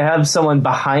Chipotle going to have someone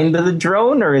behind the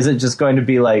drone, or is it just going to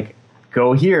be like,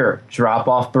 go here, drop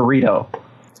off burrito?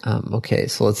 Okay,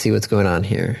 so let's see what's going on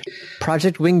here.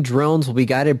 Project Wing drones will be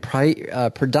guided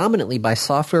predominantly by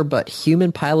software, but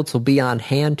human pilots will be on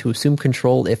hand to assume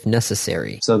control if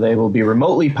necessary. So they will be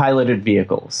remotely piloted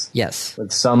vehicles. Yes.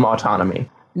 With some autonomy.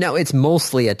 No, it's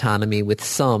mostly autonomy with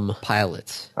some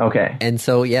pilots. Okay. And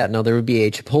so, there would be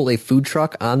a Chipotle food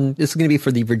truck on. This is going to be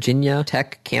for the Virginia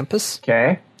Tech campus.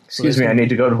 Okay. Excuse me, I need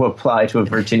to go to apply to a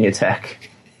Virginia Tech.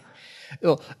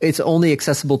 Well, it's only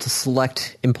accessible to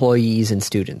select employees and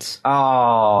students.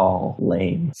 Oh,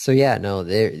 lame. So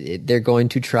they're going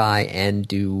to try and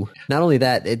do not only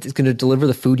that, it's going to deliver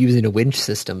the food using a winch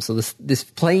system. So this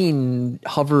plane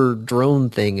hover drone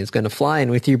thing is going to fly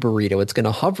in with your burrito. It's going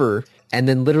to hover and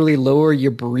then literally lower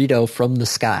your burrito from the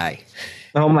sky.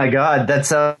 Oh my God, that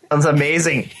sounds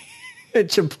amazing.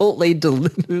 Chipotle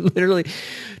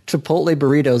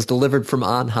burritos delivered from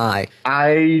on high.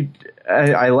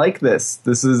 I like this.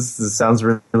 This sounds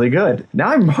really good. Now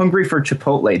I'm hungry for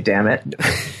Chipotle, damn it.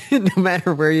 No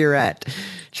matter where you're at,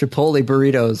 Chipotle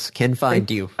burritos can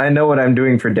find you. I know what I'm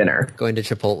doing for dinner. Going to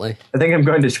Chipotle? I think I'm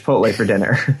going to Chipotle for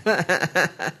dinner.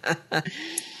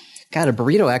 God, a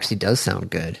burrito actually does sound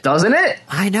good. Doesn't it?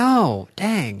 I know.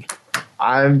 Dang.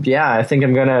 I think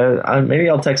I'm gonna maybe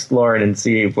I'll text Lauren and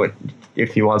see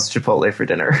if he wants Chipotle for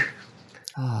dinner.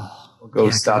 Oh. We'll go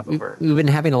stop over. We've been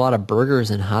having a lot of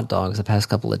burgers and hot dogs the past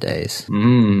couple of days.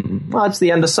 Well, it's the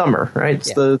end of summer, right?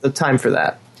 It's the time for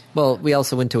that. Well, we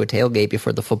also went to a tailgate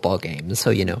before the football game,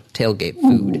 so tailgate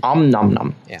food. Nom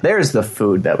nom. Yeah. There's the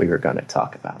food that we were going to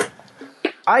talk about.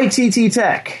 ITT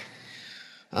Tech.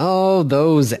 Oh,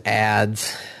 those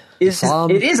ads.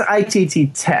 It is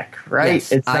ITT Tech, right?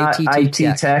 Yes, it's not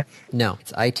IT Tech. No,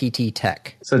 it's ITT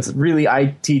Tech. So it's really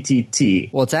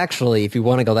ITTT. Well, it's actually, if you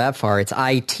want to go that far, it's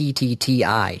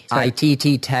ITTTI.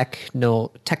 ITT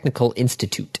Technical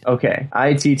Institute. Okay,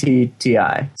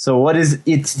 ITTTI. So what is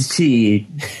IT?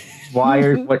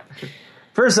 What?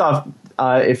 First off,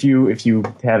 if you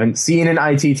haven't seen an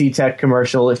ITT Tech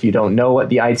commercial, if you don't know what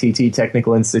the ITT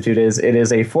Technical Institute is, it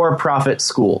is a for-profit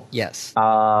school. Yes.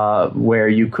 Where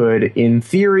you could, in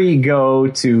theory, go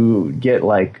to get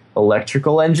like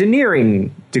electrical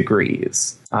engineering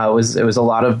degrees. It was a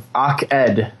lot of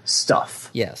occ-ed stuff.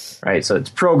 Yes. Right. So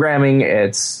it's programming,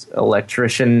 it's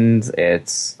electricians,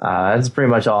 that's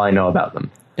pretty much all I know about them.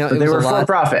 No, but they were for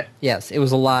profit. Yes, it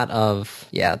was a lot of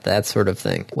that sort of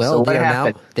thing. Well, so what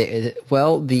happened?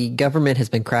 The government has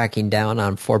been cracking down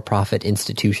on for-profit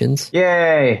institutions.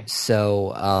 Yay!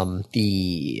 So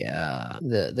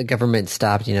the government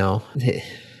stopped. They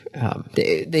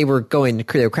were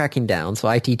cracking down. So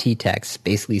ITT Techs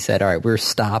basically said, "All right, we're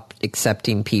stopped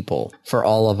accepting people for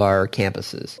all of our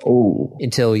campuses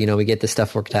until we get this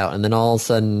stuff worked out." And then all of a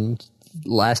sudden,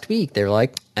 last week, they're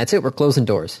like, that's it, we're closing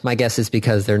doors. My guess is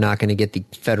because they're not going to get the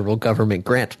federal government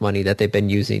grant money that they've been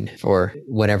using for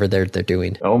whatever they're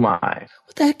doing. Oh my.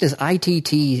 What the heck does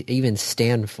ITT even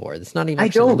stand for? It's not even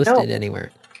actually listed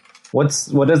anywhere. What does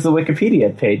the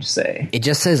Wikipedia page say? It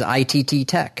just says ITT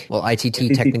Tech. Well,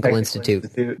 ITT Technical Institute.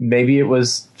 Maybe it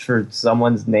was for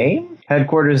someone's name?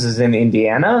 Headquarters is in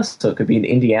Indiana, so it could be in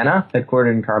Indiana.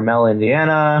 Headquartered in Carmel,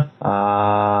 Indiana.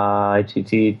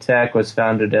 ITT Tech was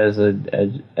founded as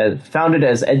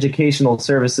Educational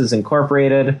Services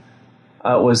Incorporated.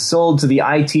 Was sold to the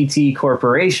ITT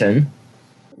Corporation,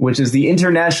 which is the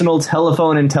International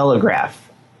Telephone and Telegraph.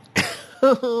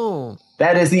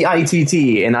 That is the ITT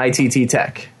in ITT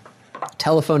Tech.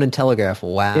 Telephone and Telegraph,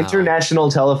 wow. International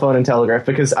Telephone and Telegraph,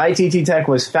 because ITT Tech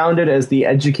was founded as the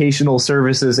Educational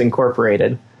Services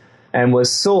Incorporated and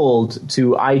was sold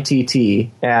to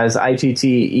ITT as ITT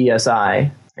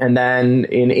ESI, And then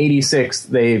in 86,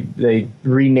 they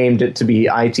renamed it to be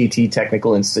ITT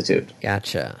Technical Institute.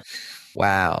 Gotcha.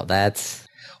 Wow,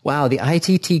 the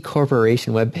ITT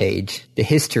Corporation webpage, the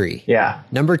history. Yeah.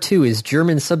 Number 2 is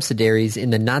German subsidiaries in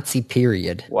the Nazi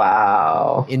period.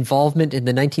 Wow. Involvement in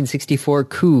the 1964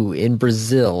 coup in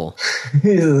Brazil.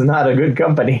 This is not a good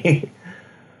company.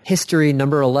 History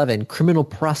number 11, criminal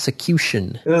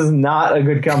prosecution. This is not a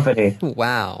good company.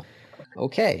 Wow.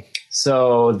 Okay.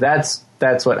 So that's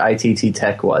what ITT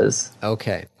Tech was.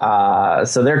 Okay.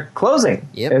 So they're closing,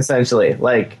 essentially.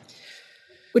 Like,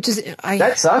 which is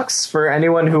that sucks for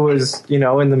anyone who was, in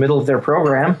the middle of their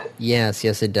program. Yes,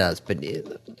 it does. But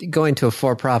going to a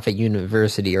for-profit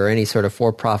university or any sort of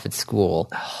for-profit school,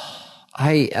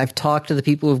 I've talked to the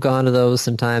people who've gone to those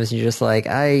sometimes, and you're just like,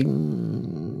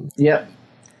 Yep.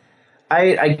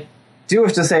 I do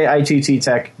have to say ITT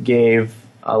Tech gave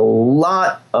a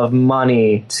lot of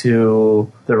money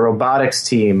to the robotics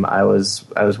team I was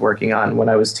working on when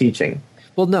I was teaching.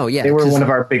 Well, no, yeah. They were one of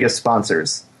our biggest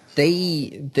sponsors.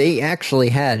 They actually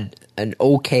had an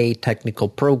okay technical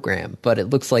program, but it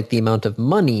looks like the amount of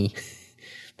money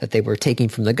that they were taking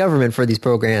from the government for these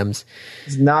programs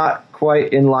is not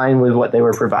quite in line with what they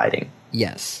were providing.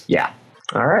 Yes. Yeah.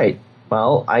 All right.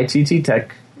 Well, ITT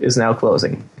Tech is now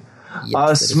closing.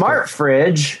 Yes, Smart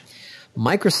Fridge.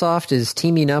 Microsoft is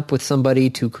teaming up with somebody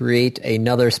to create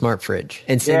another smart fridge.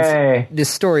 And since this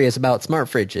story is about smart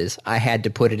fridges, I had to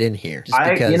put it in here.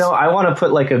 I want to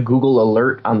put like a Google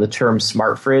alert on the term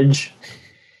smart fridge,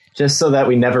 just so that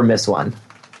we never miss one.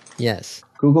 Yes.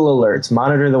 Google Alerts.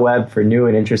 Monitor the web for new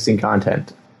and interesting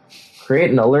content.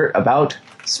 Create an alert about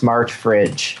smart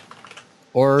fridge.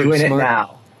 Or doing it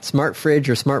now. Smart fridge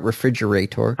or smart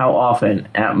refrigerator. How often?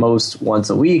 At most once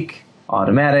a week.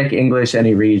 Automatic, English,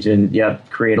 any region.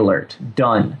 Yep, create alert.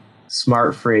 Done.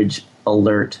 Smart fridge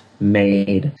alert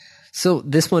made. So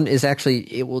this one is actually,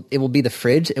 it will be the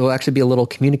fridge. It will actually be a little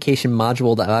communication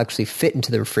module that will actually fit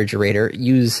into the refrigerator,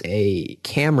 use a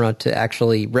camera to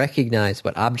actually recognize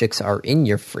what objects are in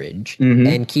your fridge,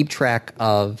 and keep track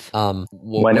of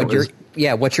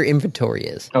what your inventory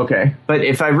is. Okay. But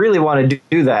if I really want to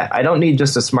do that, I don't need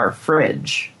just a smart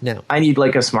fridge. No. I need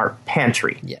like a smart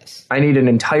pantry. Yes. I need an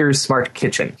entire smart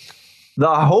kitchen.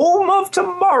 The home of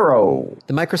tomorrow.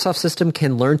 The Microsoft system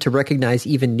can learn to recognize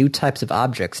even new types of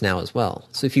objects now as well.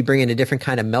 So if you bring in a different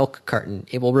kind of milk carton,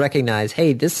 it will recognize,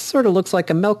 hey, this sort of looks like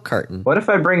a milk carton. What if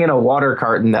I bring in a water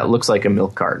carton that looks like a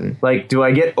milk carton? Like, do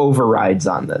I get overrides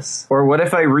on this? Or what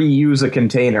if I reuse a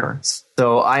container?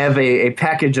 So I have a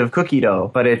package of cookie dough,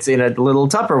 but it's in a little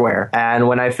Tupperware. And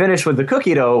when I finish with the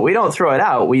cookie dough, we don't throw it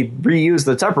out. We reuse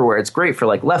the Tupperware. It's great for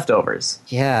like leftovers.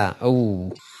 Yeah.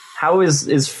 Oh. How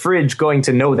is Fridge going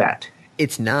to know that?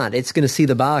 It's not. It's going to see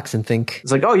the box and think...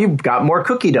 It's like, oh, you got more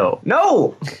cookie dough.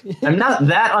 No! I'm not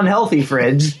that unhealthy,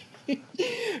 Fridge.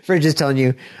 Fridge is telling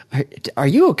you, are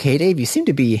you okay, Dave? You seem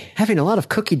to be having a lot of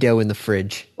cookie dough in the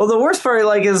fridge. Well, the worst part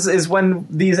is when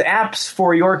these apps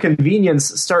for your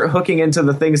convenience start hooking into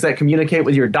the things that communicate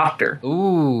with your doctor.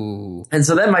 Ooh. And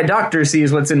so then my doctor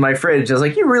sees what's in my fridge. Is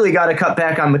like, you really got to cut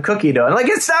back on the cookie dough. I'm like,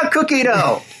 it's not cookie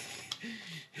dough.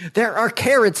 There are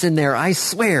carrots in there, I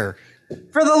swear.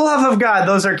 For the love of God,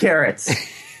 those are carrots.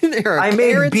 I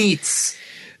made beets.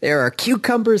 There are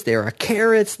cucumbers, there are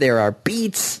carrots, there are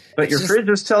beets. But your fridge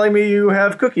is telling me you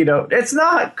have cookie dough. It's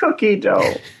not cookie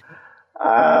dough.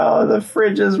 Oh, the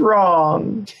fridge is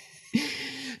wrong.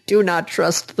 Do not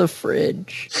trust the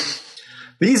fridge.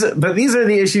 These are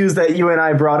the issues that you and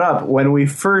I brought up when we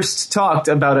first talked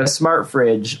about a smart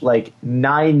fridge like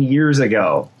 9 years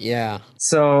ago. Yeah.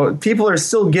 So people are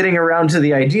still getting around to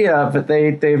the idea, but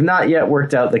they've not yet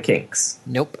worked out the kinks.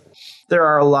 Nope. There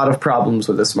are a lot of problems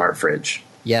with a smart fridge.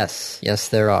 Yes,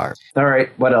 there are. All right,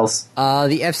 what else?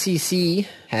 The FCC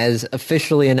has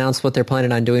officially announced what they're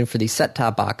planning on doing for these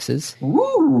set-top boxes.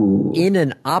 Ooh. In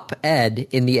an op-ed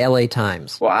in the LA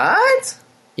Times. What?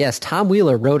 Yes, Tom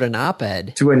Wheeler wrote an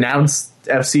op-ed. To announce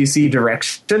FCC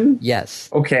direction? Yes.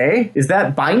 Okay. Is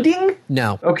that binding?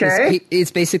 No. Okay.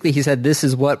 It's basically, he said, this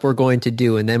is what we're going to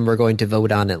do, and then we're going to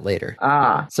vote on it later.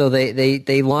 Ah. So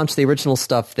they launched the original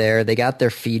stuff there, they got their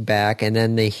feedback, and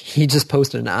then he just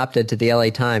posted an op-ed to the LA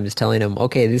Times telling them,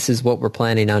 okay, this is what we're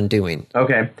planning on doing.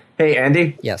 Okay. Hey,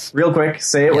 Andy? Yes. Real quick,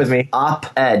 say it with me.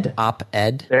 Op-ed.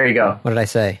 Op-ed? There you go. What did I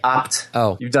say? Opt.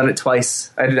 Oh. You've done it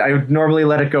twice. I would normally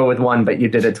let it go with one, but you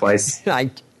did it twice.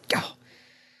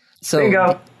 So there you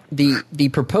go. The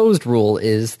proposed rule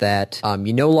is that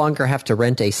you no longer have to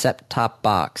rent a set-top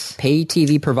box. Pay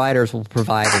TV providers will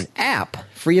provide an app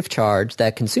free of charge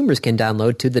that consumers can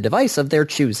download to the device of their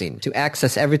choosing to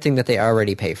access everything that they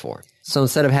already pay for. So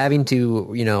instead of having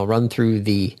to, run through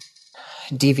the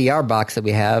DVR box that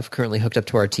we have currently hooked up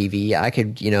to our TV, I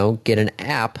could, get an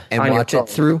app and watch it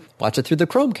through the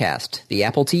Chromecast, the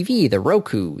Apple TV, the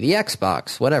Roku, the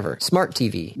Xbox, whatever, smart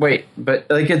TV. Wait, but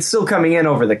it's still coming in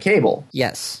over the cable.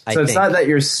 Yes, So it's not that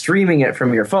you're streaming it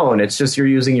from your phone. It's just you're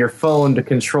using your phone to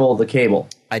control the cable.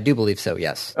 I do believe so,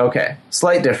 yes. Okay.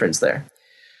 Slight difference there.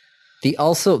 They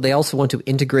also want to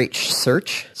integrate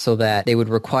search so that they would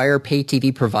require pay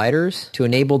TV providers to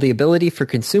enable the ability for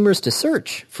consumers to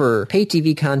search for pay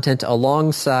TV content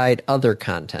alongside other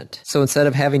content. So instead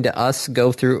of having to us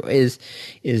go through, is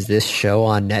this show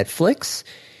on Netflix?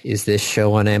 Is this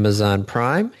show on Amazon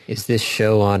Prime? Is this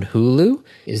show on Hulu?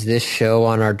 Is this show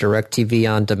on our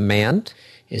DirecTV On Demand?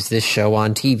 Is this show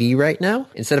on TV right now?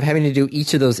 Instead of having to do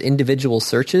each of those individual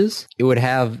searches, it would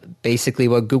have basically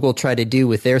what Google tried to do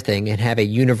with their thing and have a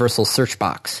universal search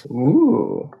box.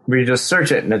 Ooh. Where you just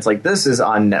search it and it's like, this is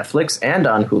on Netflix and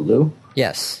on Hulu.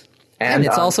 Yes. And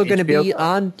it's also going to be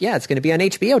on, it's going to be on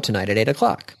HBO tonight at 8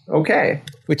 o'clock. Okay.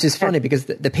 Which is funny because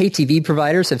the pay TV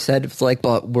providers have said, it's like,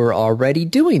 but we're already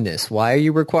doing this. Why are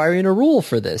you requiring a rule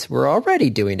for this? We're already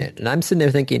doing it. And I'm sitting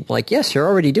there thinking, like, yes, you're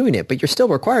already doing it, but you're still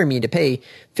requiring me to pay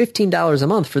 $15 a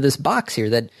month for this box here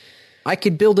that I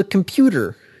could build a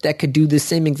computer that could do the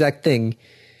same exact thing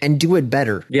and do it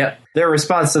better. Yeah. Their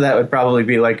response to that would probably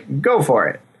be like, go for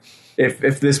it.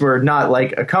 If this were not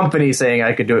like a company saying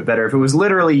I could do it better, if it was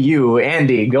literally you,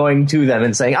 Andy, going to them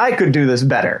and saying, I could do this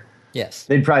better. Yes.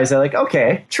 They'd probably say like,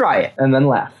 okay, try it, and then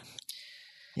laugh.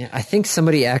 Yeah, I think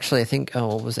somebody actually,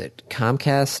 what was it?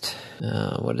 Comcast?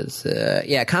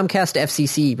 Comcast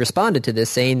FCC responded to this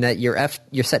saying that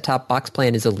your set-top box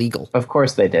plan is illegal. Of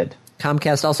course they did.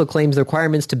 Comcast also claims the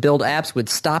requirements to build apps would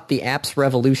stop the apps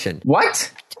revolution.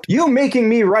 What? You making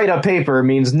me write a paper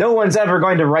means no one's ever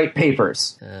going to write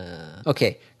papers.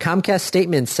 Okay, Comcast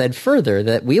statement said further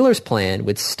that Wheeler's plan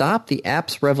would stop the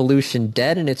apps revolution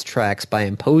dead in its tracks by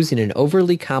imposing an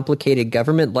overly complicated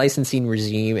government licensing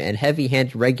regime and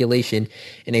heavy-handed regulation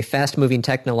in a fast-moving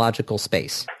technological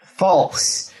space.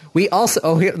 False. We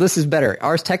also, this is better.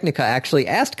 Ars Technica actually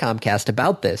asked Comcast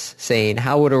about this, saying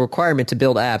how would a requirement to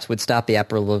build apps would stop the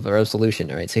app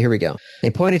resolution. All right, so here we go.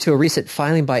 They pointed to a recent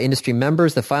filing by industry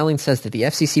members. The filing says that the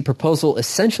FCC proposal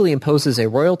essentially imposes a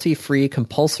royalty-free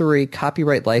compulsory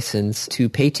copyright license to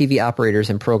pay TV operators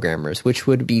and programmers, which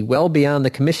would be well beyond the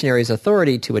commissionary's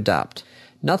authority to adopt.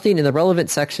 Nothing in the relevant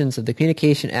sections of the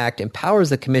Communication Act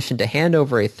empowers the commission to hand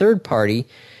over a third party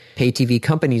pay TV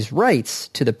companies' rights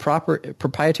to the proper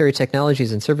proprietary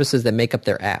technologies and services that make up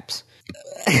their apps.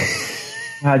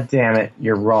 God damn it,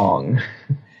 you're wrong.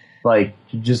 Like,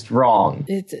 you're just wrong.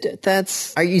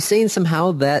 Are you saying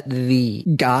somehow that the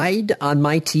guide on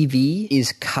my TV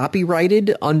is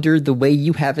copyrighted under the way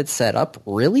you have it set up?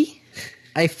 Really?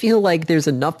 I feel like there's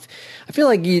enough. I feel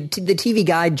like the TV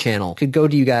Guide channel could go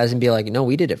to you guys and be like, "No,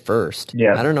 we did it first."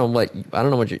 Yeah. I don't know what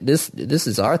this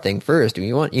is our thing first. Do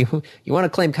you want to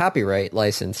claim copyright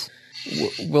license?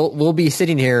 We'll be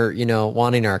sitting here,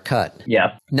 wanting our cut.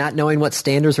 Yeah. Not knowing what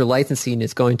standards or licensing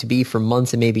is going to be for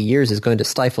months and maybe years is going to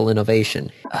stifle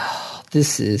innovation.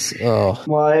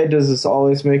 Why does this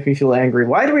always make me feel angry?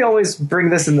 Why do we always bring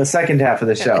this in the second half of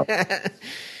the show?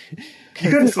 You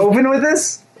couldn't open with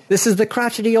this? This is the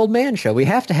crotchety old man show. We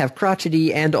have to have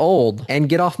crotchety and old and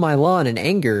get off my lawn and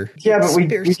anger. Yeah, but we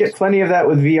get plenty of that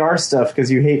with VR stuff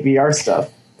because you hate VR stuff,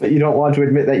 but you don't want to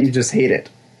admit that you just hate it.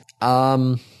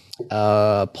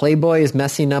 Playboy is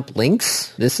messing up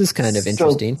links. This is kind of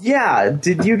interesting. Yeah,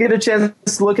 did you get a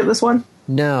chance to look at this one?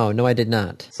 No, I did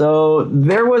not. So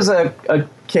there was a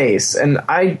case, and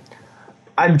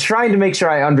I'm trying to make sure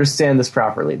I understand this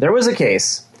properly. There was a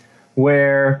case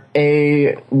where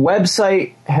a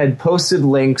website had posted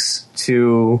links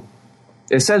to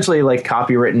essentially like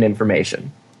copywritten information.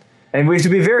 And we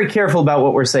should be very careful about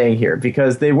what we're saying here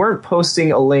because they weren't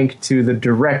posting a link to the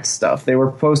direct stuff. They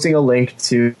were posting a link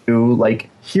to like,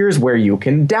 here's where you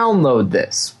can download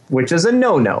this, which is a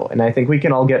no-no. And I think we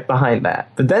can all get behind that.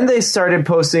 But then they started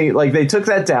posting, like they took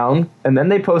that down and then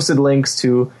they posted links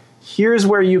to here's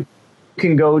where you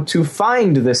can go to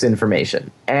find this information,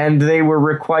 and they were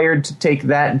required to take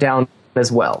that down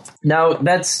as well. Now,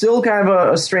 that's still kind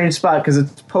of a strange spot because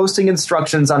it's posting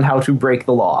instructions on how to break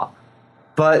the law.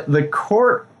 But the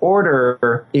court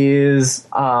order is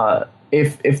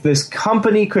if this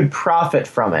company could profit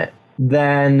from it,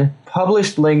 then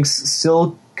published links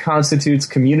still constitutes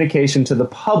communication to the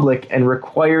public and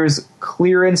requires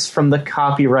clearance from the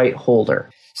copyright holder.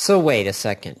 So wait a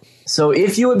second. So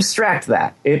if you abstract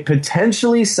that, it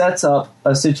potentially sets up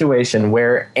a situation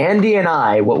where Andy and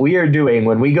I, what we are doing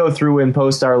when we go through and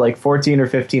post our like 14 or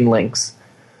 15 links,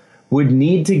 would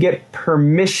need to get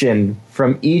permission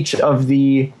from each of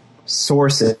the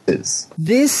sources.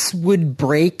 This would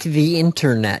break the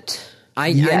internet.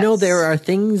 I know there are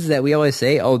things that we always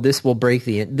say, oh, this will break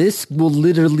this will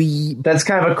literally... That's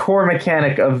kind of a core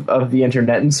mechanic of the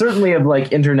internet, and certainly of,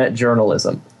 like, internet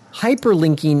journalism.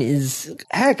 Hyperlinking is...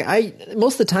 Heck,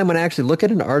 most of the time when I actually look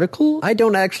at an article, I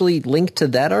don't actually link to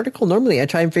that article. Normally, I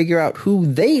try and figure out who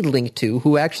they link to,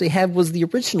 who actually was the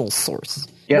original source.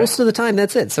 Yeah. Most of the time,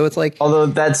 that's it. So it's like... Although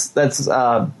that's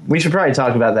we should probably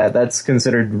talk about that. That's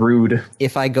considered rude.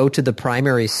 If I go to the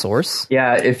primary source?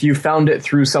 Yeah, if you found it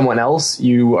through someone else,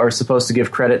 you are supposed to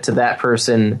give credit to that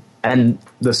person and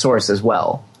the source as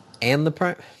well. And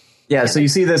the Yeah, so you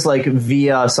see this, like,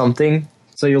 via something.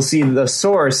 So you'll see the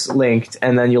source linked,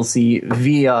 and then you'll see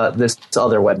via this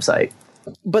other website.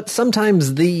 But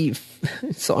sometimes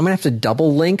so I'm going to have to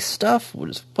double link stuff?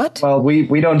 What? Well,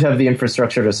 we don't have the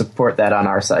infrastructure to support that on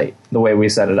our site, the way we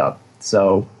set it up.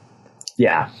 So,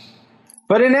 yeah.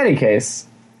 But in any case,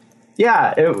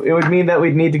 yeah, it would mean that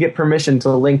we'd need to get permission to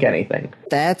link anything.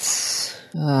 That's...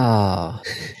 Oh.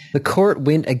 The court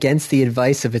went against the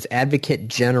advice of its Advocate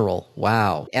General.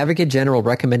 Wow. Advocate General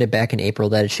recommended back in April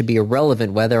that it should be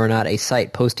irrelevant whether or not a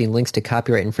site posting links to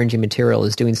copyright infringing material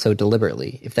is doing so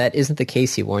deliberately. If that isn't the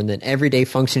case, he warned, then everyday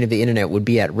functioning of the internet would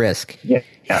be at risk. Yeah.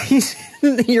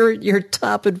 Your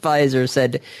top advisor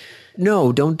said,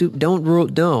 no,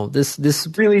 this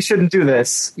really shouldn't do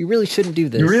this. You really shouldn't do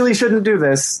this. You really shouldn't do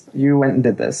this. You went and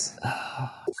did this.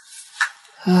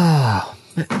 Oh.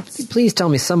 Please tell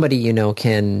me somebody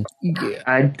can...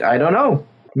 I don't know.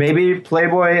 Maybe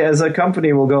Playboy as a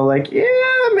company will go like, yeah,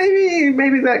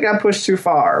 maybe that got pushed too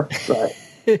far. But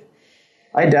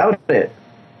I doubt it.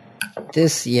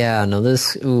 This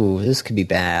could be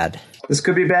bad. This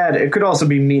could be bad. It could also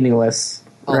be meaningless.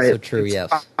 Also right? true, yes.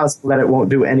 It's possible that it won't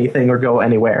do anything or go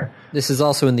anywhere. This is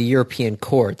also in the European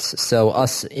courts, so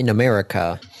us in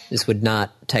America, this would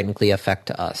not technically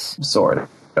affect us. Sort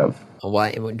of.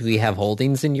 Why do we have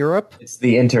holdings in Europe? It's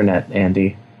the internet,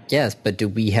 Andy. Yes, but do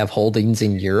we have holdings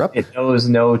in Europe? It knows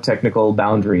no technical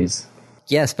boundaries.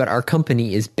 Yes, but our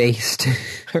company is based...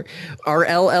 our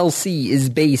LLC is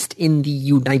based in the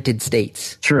United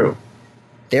States. True.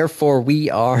 Therefore,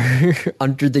 we are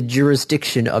under the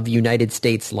jurisdiction of United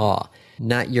States law,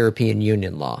 not European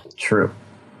Union law. True.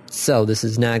 So this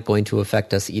is not going to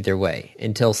affect us either way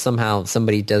until somehow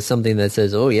somebody does something that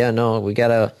says, oh, yeah, no, we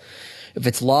gotta... If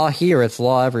it's law here, it's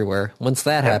law everywhere. Once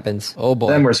that happens, oh boy.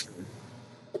 Then we're screwed.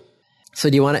 So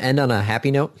do you want to end on a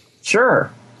happy note?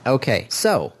 Sure. Okay,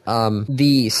 so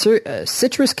the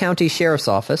Citrus County Sheriff's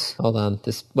Office... Hold on,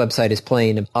 this website is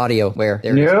playing audio where...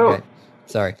 There it is. Okay.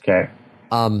 Sorry. Okay.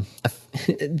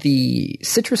 The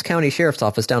Citrus County Sheriff's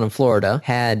Office down in Florida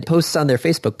had posts on their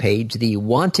Facebook page, the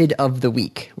Wanted of the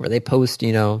Week, where they post,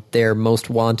 their most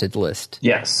wanted list.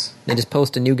 Yes. They just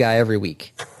post a new guy every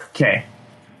week. Okay.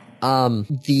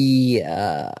 The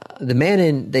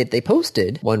man they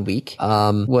posted one week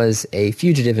was a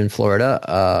fugitive in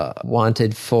Florida,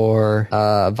 wanted for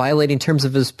violating terms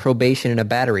of his probation in a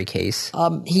battery case.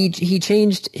 He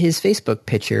changed his Facebook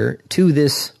picture to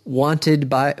this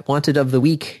wanted of the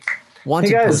week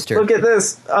wanted hey guys, poster. Look at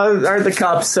this! Aren't the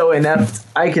cops so inept?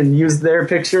 I can use their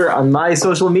picture on my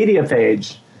social media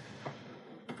page.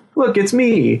 Look, it's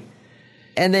me.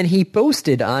 And then he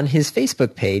posted on his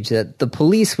Facebook page that the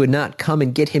police would not come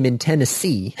and get him in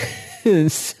Tennessee.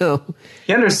 So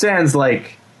he understands,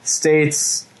 like,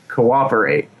 states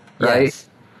cooperate, right?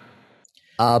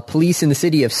 Yes. Police in the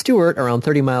city of Stuart, around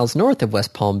 30 miles north of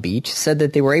West Palm Beach, said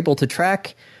that they were able to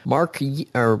track Mac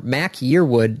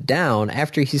Yearwood down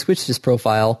after he switched his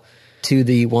profile to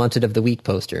the Wanted of the Week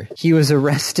poster. He was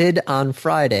arrested on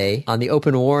Friday on the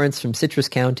open warrants from Citrus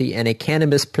County and a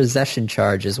cannabis possession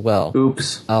charge as well.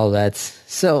 Oops. Oh, that's...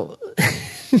 So,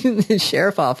 the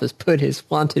sheriff office put his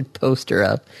wanted poster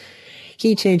up.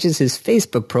 He changes his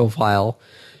Facebook profile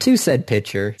to said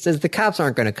picture. Says, the cops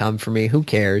aren't going to come for me. Who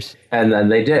cares? And then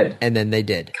they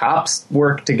did. Cops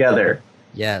work together.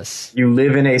 Yes. You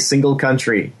live in a single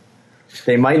country.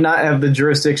 They might not have the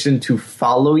jurisdiction to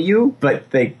follow you,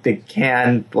 but they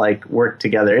can, like, work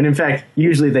together. And in fact,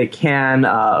 usually they can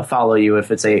follow you if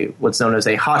it's what's known as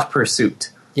a hot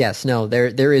pursuit. Yes, no,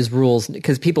 there is rules,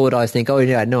 because people would always think, oh,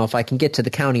 yeah, no, if I can get to the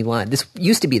county line. This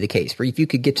used to be the case, where if you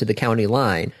could get to the county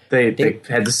line. They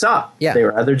had to stop. Yeah. They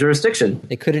were out of their jurisdiction.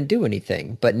 They couldn't do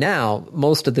anything. But now,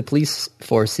 most of the police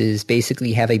forces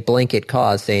basically have a blanket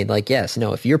cause saying, like, yes,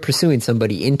 no, if you're pursuing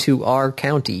somebody into our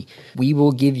county, we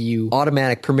will give you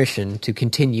automatic permission to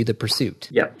continue the pursuit.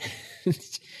 Yep.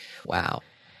 Wow.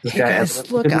 Hey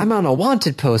guys, look, I'm on a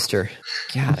wanted poster.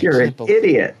 God, you're an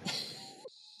idiot.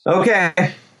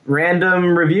 Okay.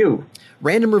 Random review.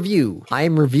 Random review. I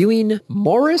am reviewing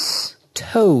Morse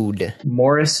Toad.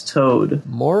 Morse Toad.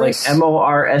 Morse? Like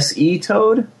Morse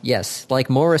Toad? Yes, like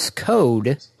Morse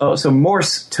code. Oh, so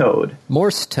Morse Toad.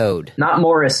 Morse Toad. Not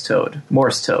Morris Toad.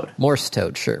 Morse Toad. Morse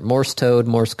Toad, sure. Morse Toad,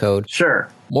 Morse code. Sure.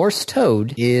 Morse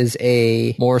Toad is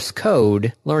a Morse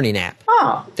code learning app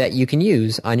Ah, that you can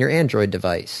use on your Android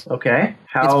device. okay.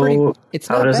 It's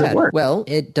how not does bad. it work? Well,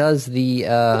 it does the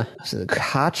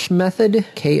Koch method,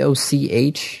 Koch.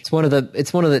 It's one of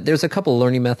the. There's a couple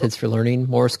learning methods for learning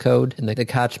Morse code, and the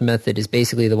Koch method is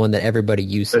basically the one that everybody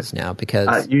uses now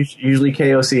because Usually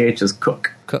KOCH is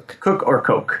cook. Cook. Cook or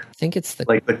Coke. I think it's the.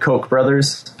 Like the Koch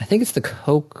brothers. I think it's the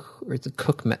Coke or the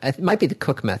Cook. It might be the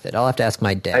Cook method. I'll have to ask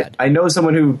my dad. I know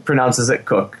someone who pronounces it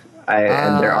Cook.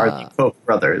 And there are the Koch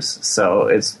brothers, so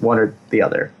it's one or the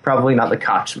other. Probably not the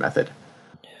Koch method.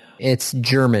 It's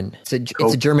German. It's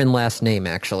a German last name,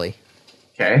 actually.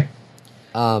 Okay.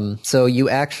 So you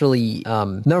actually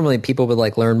normally people would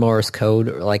like learn Morse code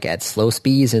or like at slow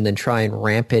speeds and then try and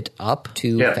ramp it up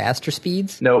to faster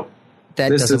speeds. Nope. That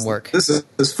doesn't work. This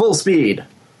is full speed.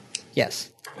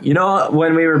 Yes. You know,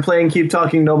 when we were playing Keep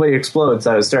Talking, Nobody Explodes,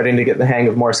 I was starting to get the hang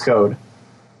of Morse code.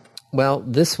 Well,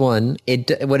 this one,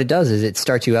 what it does is it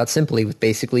starts you out simply with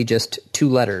basically just 2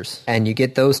 letters, and you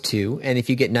get those 2, and if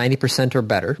you get 90% or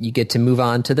better, you get to move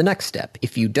on to the next step.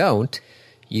 If you don't,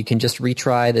 you can just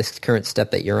retry this current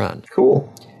step that you're on.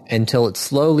 Cool. Until it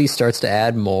slowly starts to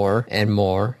add more and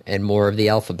more and more of the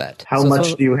alphabet. How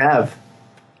much do you have?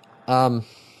 Hold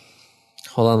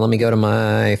on, let me go to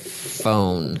my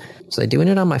phone. Was I doing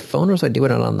it on my phone or was I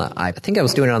doing it on the iPad? I think I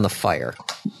was doing it on the Fire.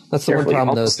 That's the one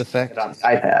problem, though, is the fact... on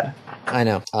iPad. I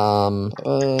know.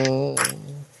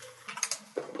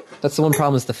 That's the one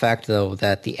problem is the fact, though,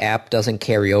 that the app doesn't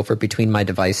carry over between my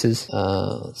devices.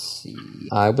 Let's see.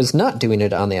 I was not doing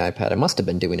it on the iPad. I must have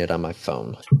been doing it on my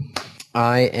phone.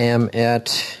 I am at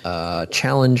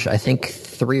challenge, I think,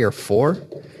 3 or 4.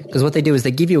 Because what they do is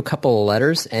they give you a couple of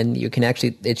letters, and you can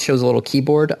actually, it shows a little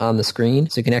keyboard on the screen,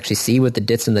 so you can actually see what the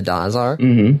dits and the das are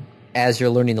as you're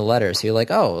learning the letters. So you're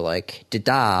like, oh, like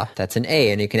da, that's an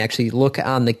A, and you can actually look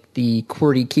on the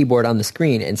QWERTY keyboard on the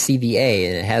screen and see the A,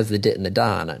 and it has the dit and the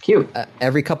da on it. Cute.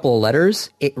 Every couple of letters,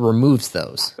 it removes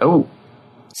those. Oh.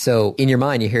 So in your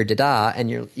mind, you hear da,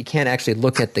 and you can't actually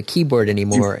look at the keyboard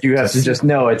anymore. You have to just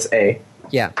know it's A.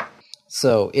 Yeah.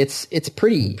 So it's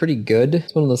pretty good.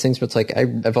 It's one of those things where it's like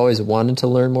I've always wanted to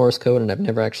learn Morse code and I've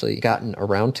never actually gotten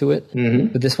around to it. Mm-hmm.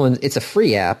 But this one, it's a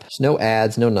free app. There's no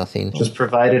ads, no nothing. Just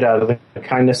provided out of the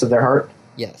kindness of their heart.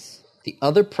 Yes. The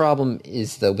other problem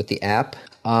is though with the app,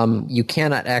 you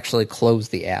cannot actually close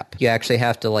the app. You actually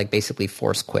have to like basically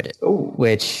force quit it. Ooh.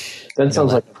 Which that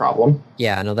sounds like a problem.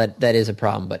 Yeah, I know that is a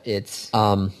problem, but it's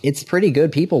pretty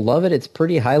good. People love it. It's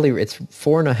pretty highly. It's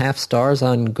 4.5 stars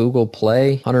on Google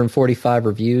Play. 145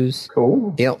 reviews.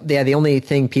 Cool. The only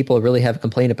thing people really have a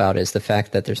complaint about is the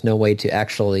fact that there's no way to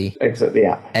actually exit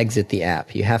the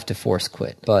app. You have to force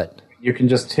quit, but. You can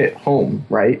just hit home,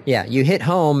 right? Yeah, you hit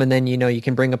home, and then you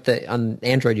can bring up on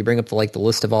Android. You bring up the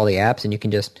list of all the apps, and you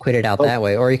can just quit it out that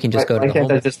way, or you can just go to the home. Why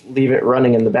can't I just leave it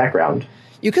running in the background?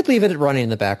 You could leave it running in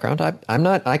the background.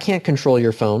 I can't control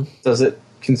your phone. Does it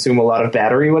consume a lot of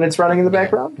battery when it's running in the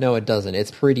background? No, it doesn't. It's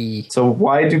pretty. So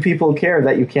why do people care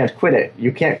that you can't quit it?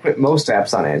 You can't quit most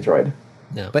apps on Android.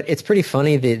 No, but it's pretty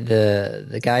funny.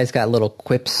 The guy's got little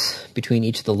quips between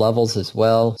each of the levels as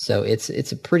well. So it's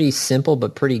a pretty simple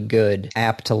but pretty good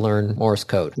app to learn Morse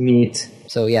code. Neat.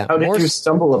 So yeah. How did you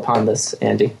stumble upon this,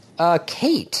 Andy?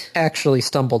 Kate actually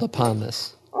stumbled upon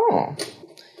this. Oh.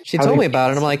 She told me about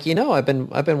it, and I'm like,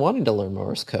 I've been wanting to learn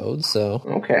Morse code, so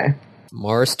okay.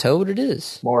 Morse Toad it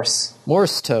is. Morse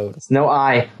Toad. It's no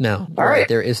I. No. All right.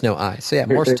 There is no I. So yeah,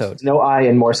 Morse Toad. No I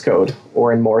in Morse code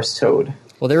or in Morse Toad.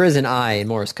 Well, there is an I in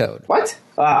Morse code. What?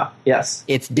 Ah, yes.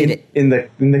 It's did it. In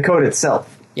the code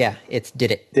itself. Yeah, it's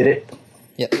did it. Did it.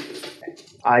 Yep.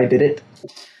 I did it.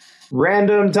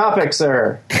 Random topic,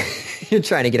 sir. You're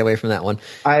trying to get away from that one.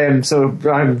 I'm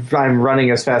running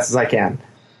as fast as I can.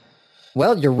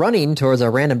 Well, you're running towards a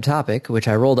random topic, which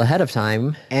I rolled ahead of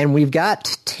time, and we've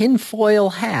got tinfoil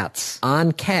hats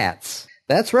on cats.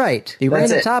 That's right. The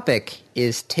random topic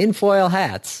is tinfoil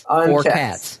hats for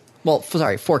cats. Well,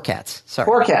 sorry, for cats. Sorry.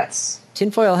 For cats.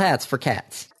 Tinfoil hats for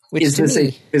cats. Which is this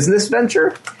a business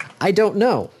venture? I don't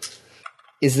know.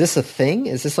 Is this a thing?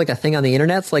 Is this like a thing on the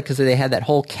internet? It's like because they had that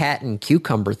whole cat and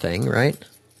cucumber thing, right?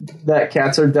 That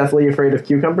cats are deathly afraid of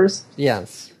cucumbers?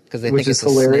 Yes, because they think it's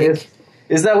hilarious. A snake.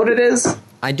 Is that what it is?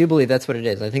 I do believe that's what it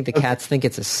is. I think the cats think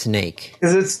it's a snake.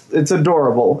 Because it's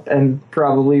adorable and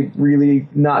probably really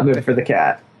not good for the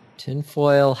cat.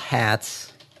 Tinfoil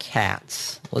hats,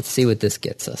 cats. Let's see what this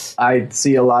gets us. I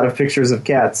see a lot of pictures of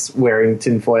cats wearing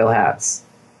tinfoil hats.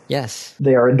 Yes.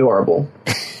 They are adorable.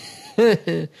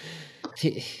 I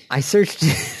searched.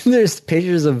 There's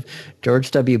pictures of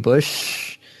George W.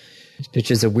 Bush. There's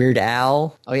pictures of Weird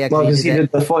Al. Oh, yeah. Well, because he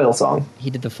did the foil song. He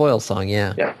did the foil song,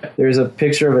 yeah. Yeah. There's a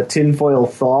picture of a tinfoil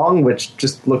thong, which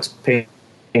just looks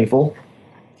painful.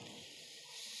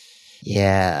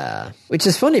 Yeah. Which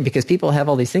is funny because people have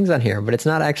all these things on here, but it's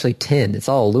not actually tin. It's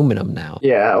all aluminum now.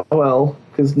 Yeah, well,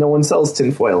 because no one sells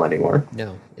tinfoil anymore.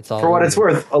 No, it's all For what aluminum. it's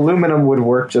worth, aluminum would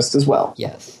work just as well.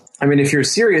 Yes. I mean, if you're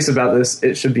serious about this,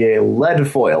 it should be a lead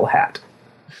foil hat.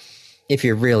 If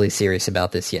you're really serious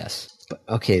about this, yes. But,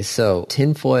 okay, so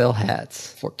tinfoil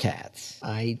hats for cats.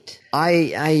 I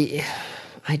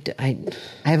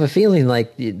have a feeling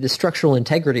like the structural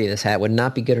integrity of this hat would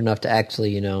not be good enough to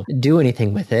actually, do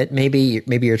anything with it. Maybe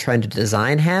you're trying to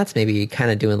design hats. Maybe you're kind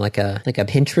of doing like a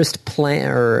Pinterest plan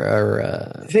or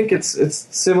I think it's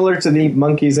similar to the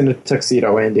monkeys in a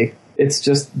tuxedo, Andy. It's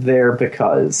just there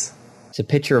because. It's a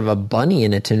picture of a bunny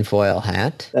in a tinfoil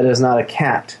hat. That is not a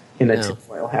cat in a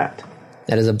tinfoil hat.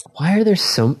 That is why are there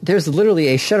there's literally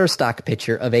a Shutterstock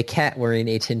picture of a cat wearing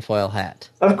a tinfoil hat.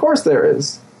 Of course there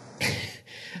is.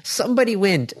 Somebody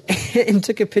went and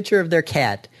took a picture of their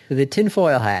cat with a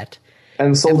tinfoil hat.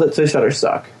 And sold it to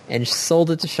Shutterstock. And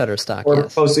sold it to Shutterstock, Or,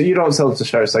 yes. Oh, so you don't sell it to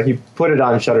Shutterstock. You put it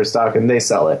on Shutterstock and they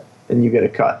sell it. And you get a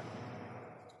cut.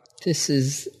 This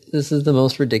is the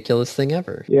most ridiculous thing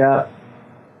ever. Yeah.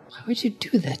 Why would you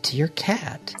do that to your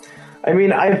cat? I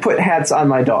mean, I put hats on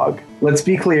my dog. Let's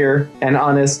be clear and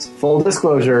honest. Full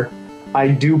disclosure, I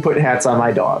do put hats on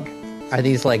my dog. Are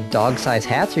these like dog-sized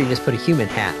hats, or you just put a human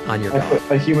hat on your I dog?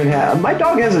 put a human hat. My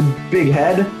dog has a big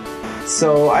head,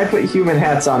 so I put human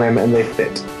hats on him and they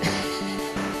fit.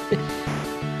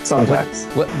 Sometimes.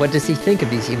 What does he think of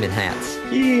these human hats?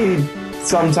 He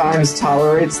sometimes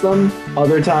tolerates them.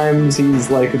 Other times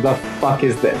he's like, the fuck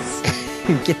is this?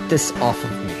 Get this off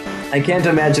of me. I can't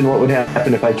imagine what would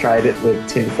happen if I tried it with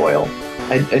tinfoil.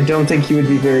 I don't think he would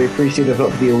be very appreciative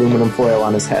of the aluminum foil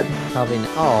on his head. Probably not.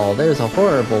 Oh, there's a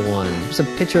horrible one. There's a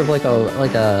picture of like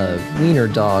a wiener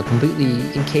dog completely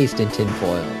encased in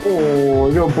tinfoil. Oh,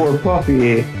 your poor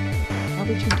puppy. Why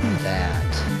would you do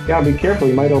that? Gotta be careful,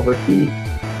 you might overheat.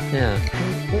 Yeah.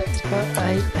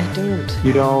 I don't.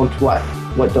 You don't what?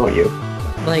 What don't you?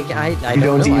 Like, I You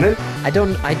don't don't know. even? I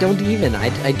don't even.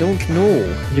 I don't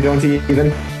know. You don't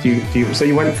even? Do you, so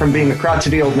you went from being a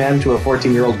crotchety old man to a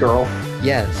 14-year-old girl?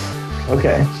 Yes.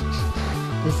 Okay.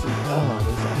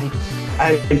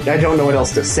 I don't know what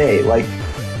else to say. Like,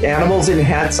 animals in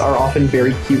hats are often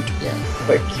very cute. Yes.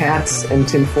 But cats and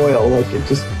tinfoil, like,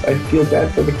 I feel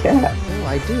bad for the cat. No,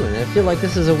 I do, and I feel like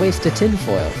this is a waste of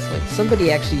tinfoil. It's like somebody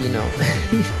actually,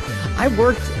 I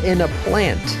worked in a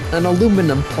plant, an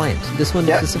aluminum plant. This one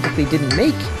specifically didn't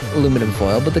make aluminum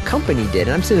foil, but the company did.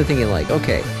 And I'm sitting there thinking, like,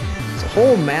 okay, it's a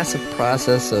whole massive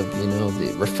process of,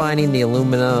 refining the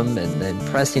aluminum and then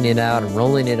pressing it out and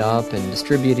rolling it up and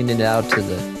distributing it out to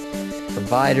the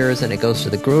providers, and it goes to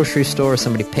the grocery store,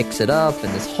 somebody picks it up,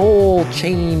 and this whole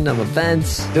chain of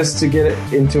events. Just to get it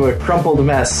into a crumpled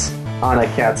mess on a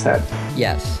cat's head.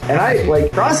 Yes.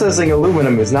 And processing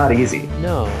aluminum is not easy.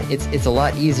 No, it's a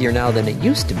lot easier now than it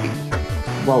used to be.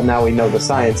 Well, now we know the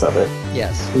science of it.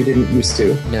 Yes. We didn't used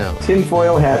to. No.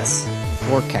 Tinfoil hats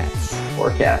For cats. for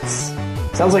cats.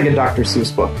 Sounds like a Dr.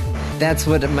 Seuss book. That's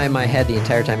what in my head the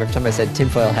entire time. Every time I said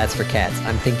tinfoil hats for cats,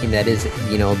 I'm thinking that is,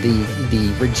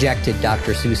 the rejected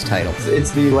Dr. Seuss title. It's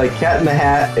the, Cat in the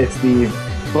Hat. It's the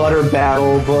Butter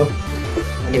Battle book.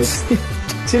 And it's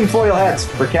tinfoil hats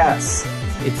for cats.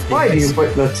 Why do you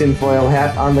put the tinfoil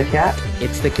hat on the cat?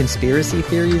 It's the conspiracy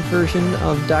theory version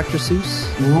of Dr. Seuss.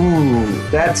 Ooh,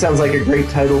 that sounds like a great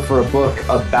title for a book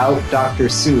about Dr.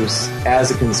 Seuss as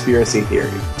a conspiracy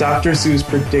theory. Dr. Seuss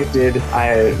predicted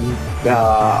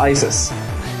ISIS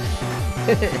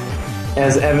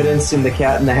as evidenced in The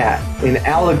Cat in the Hat, an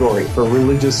allegory for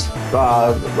religious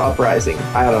uprising.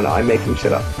 I don't know, I'm making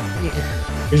shit up.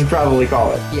 Yeah. You should probably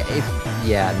call it.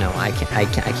 No, I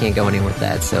can't go anywhere with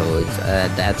that. So it's,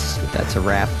 that's a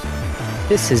wrap.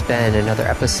 This has been another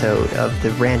episode of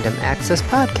the Random Access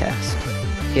Podcast.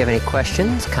 If you have any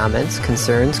questions, comments,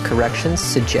 concerns, corrections,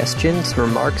 suggestions,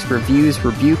 remarks, reviews,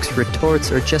 rebukes,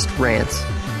 retorts, or just rants,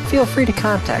 feel free to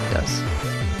contact us.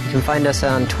 You can find us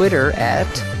on Twitter at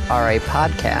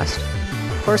RAPodcast,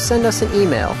 or send us an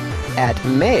email at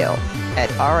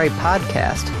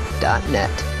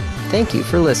mail@rapodcast.net. Thank you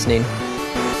for listening.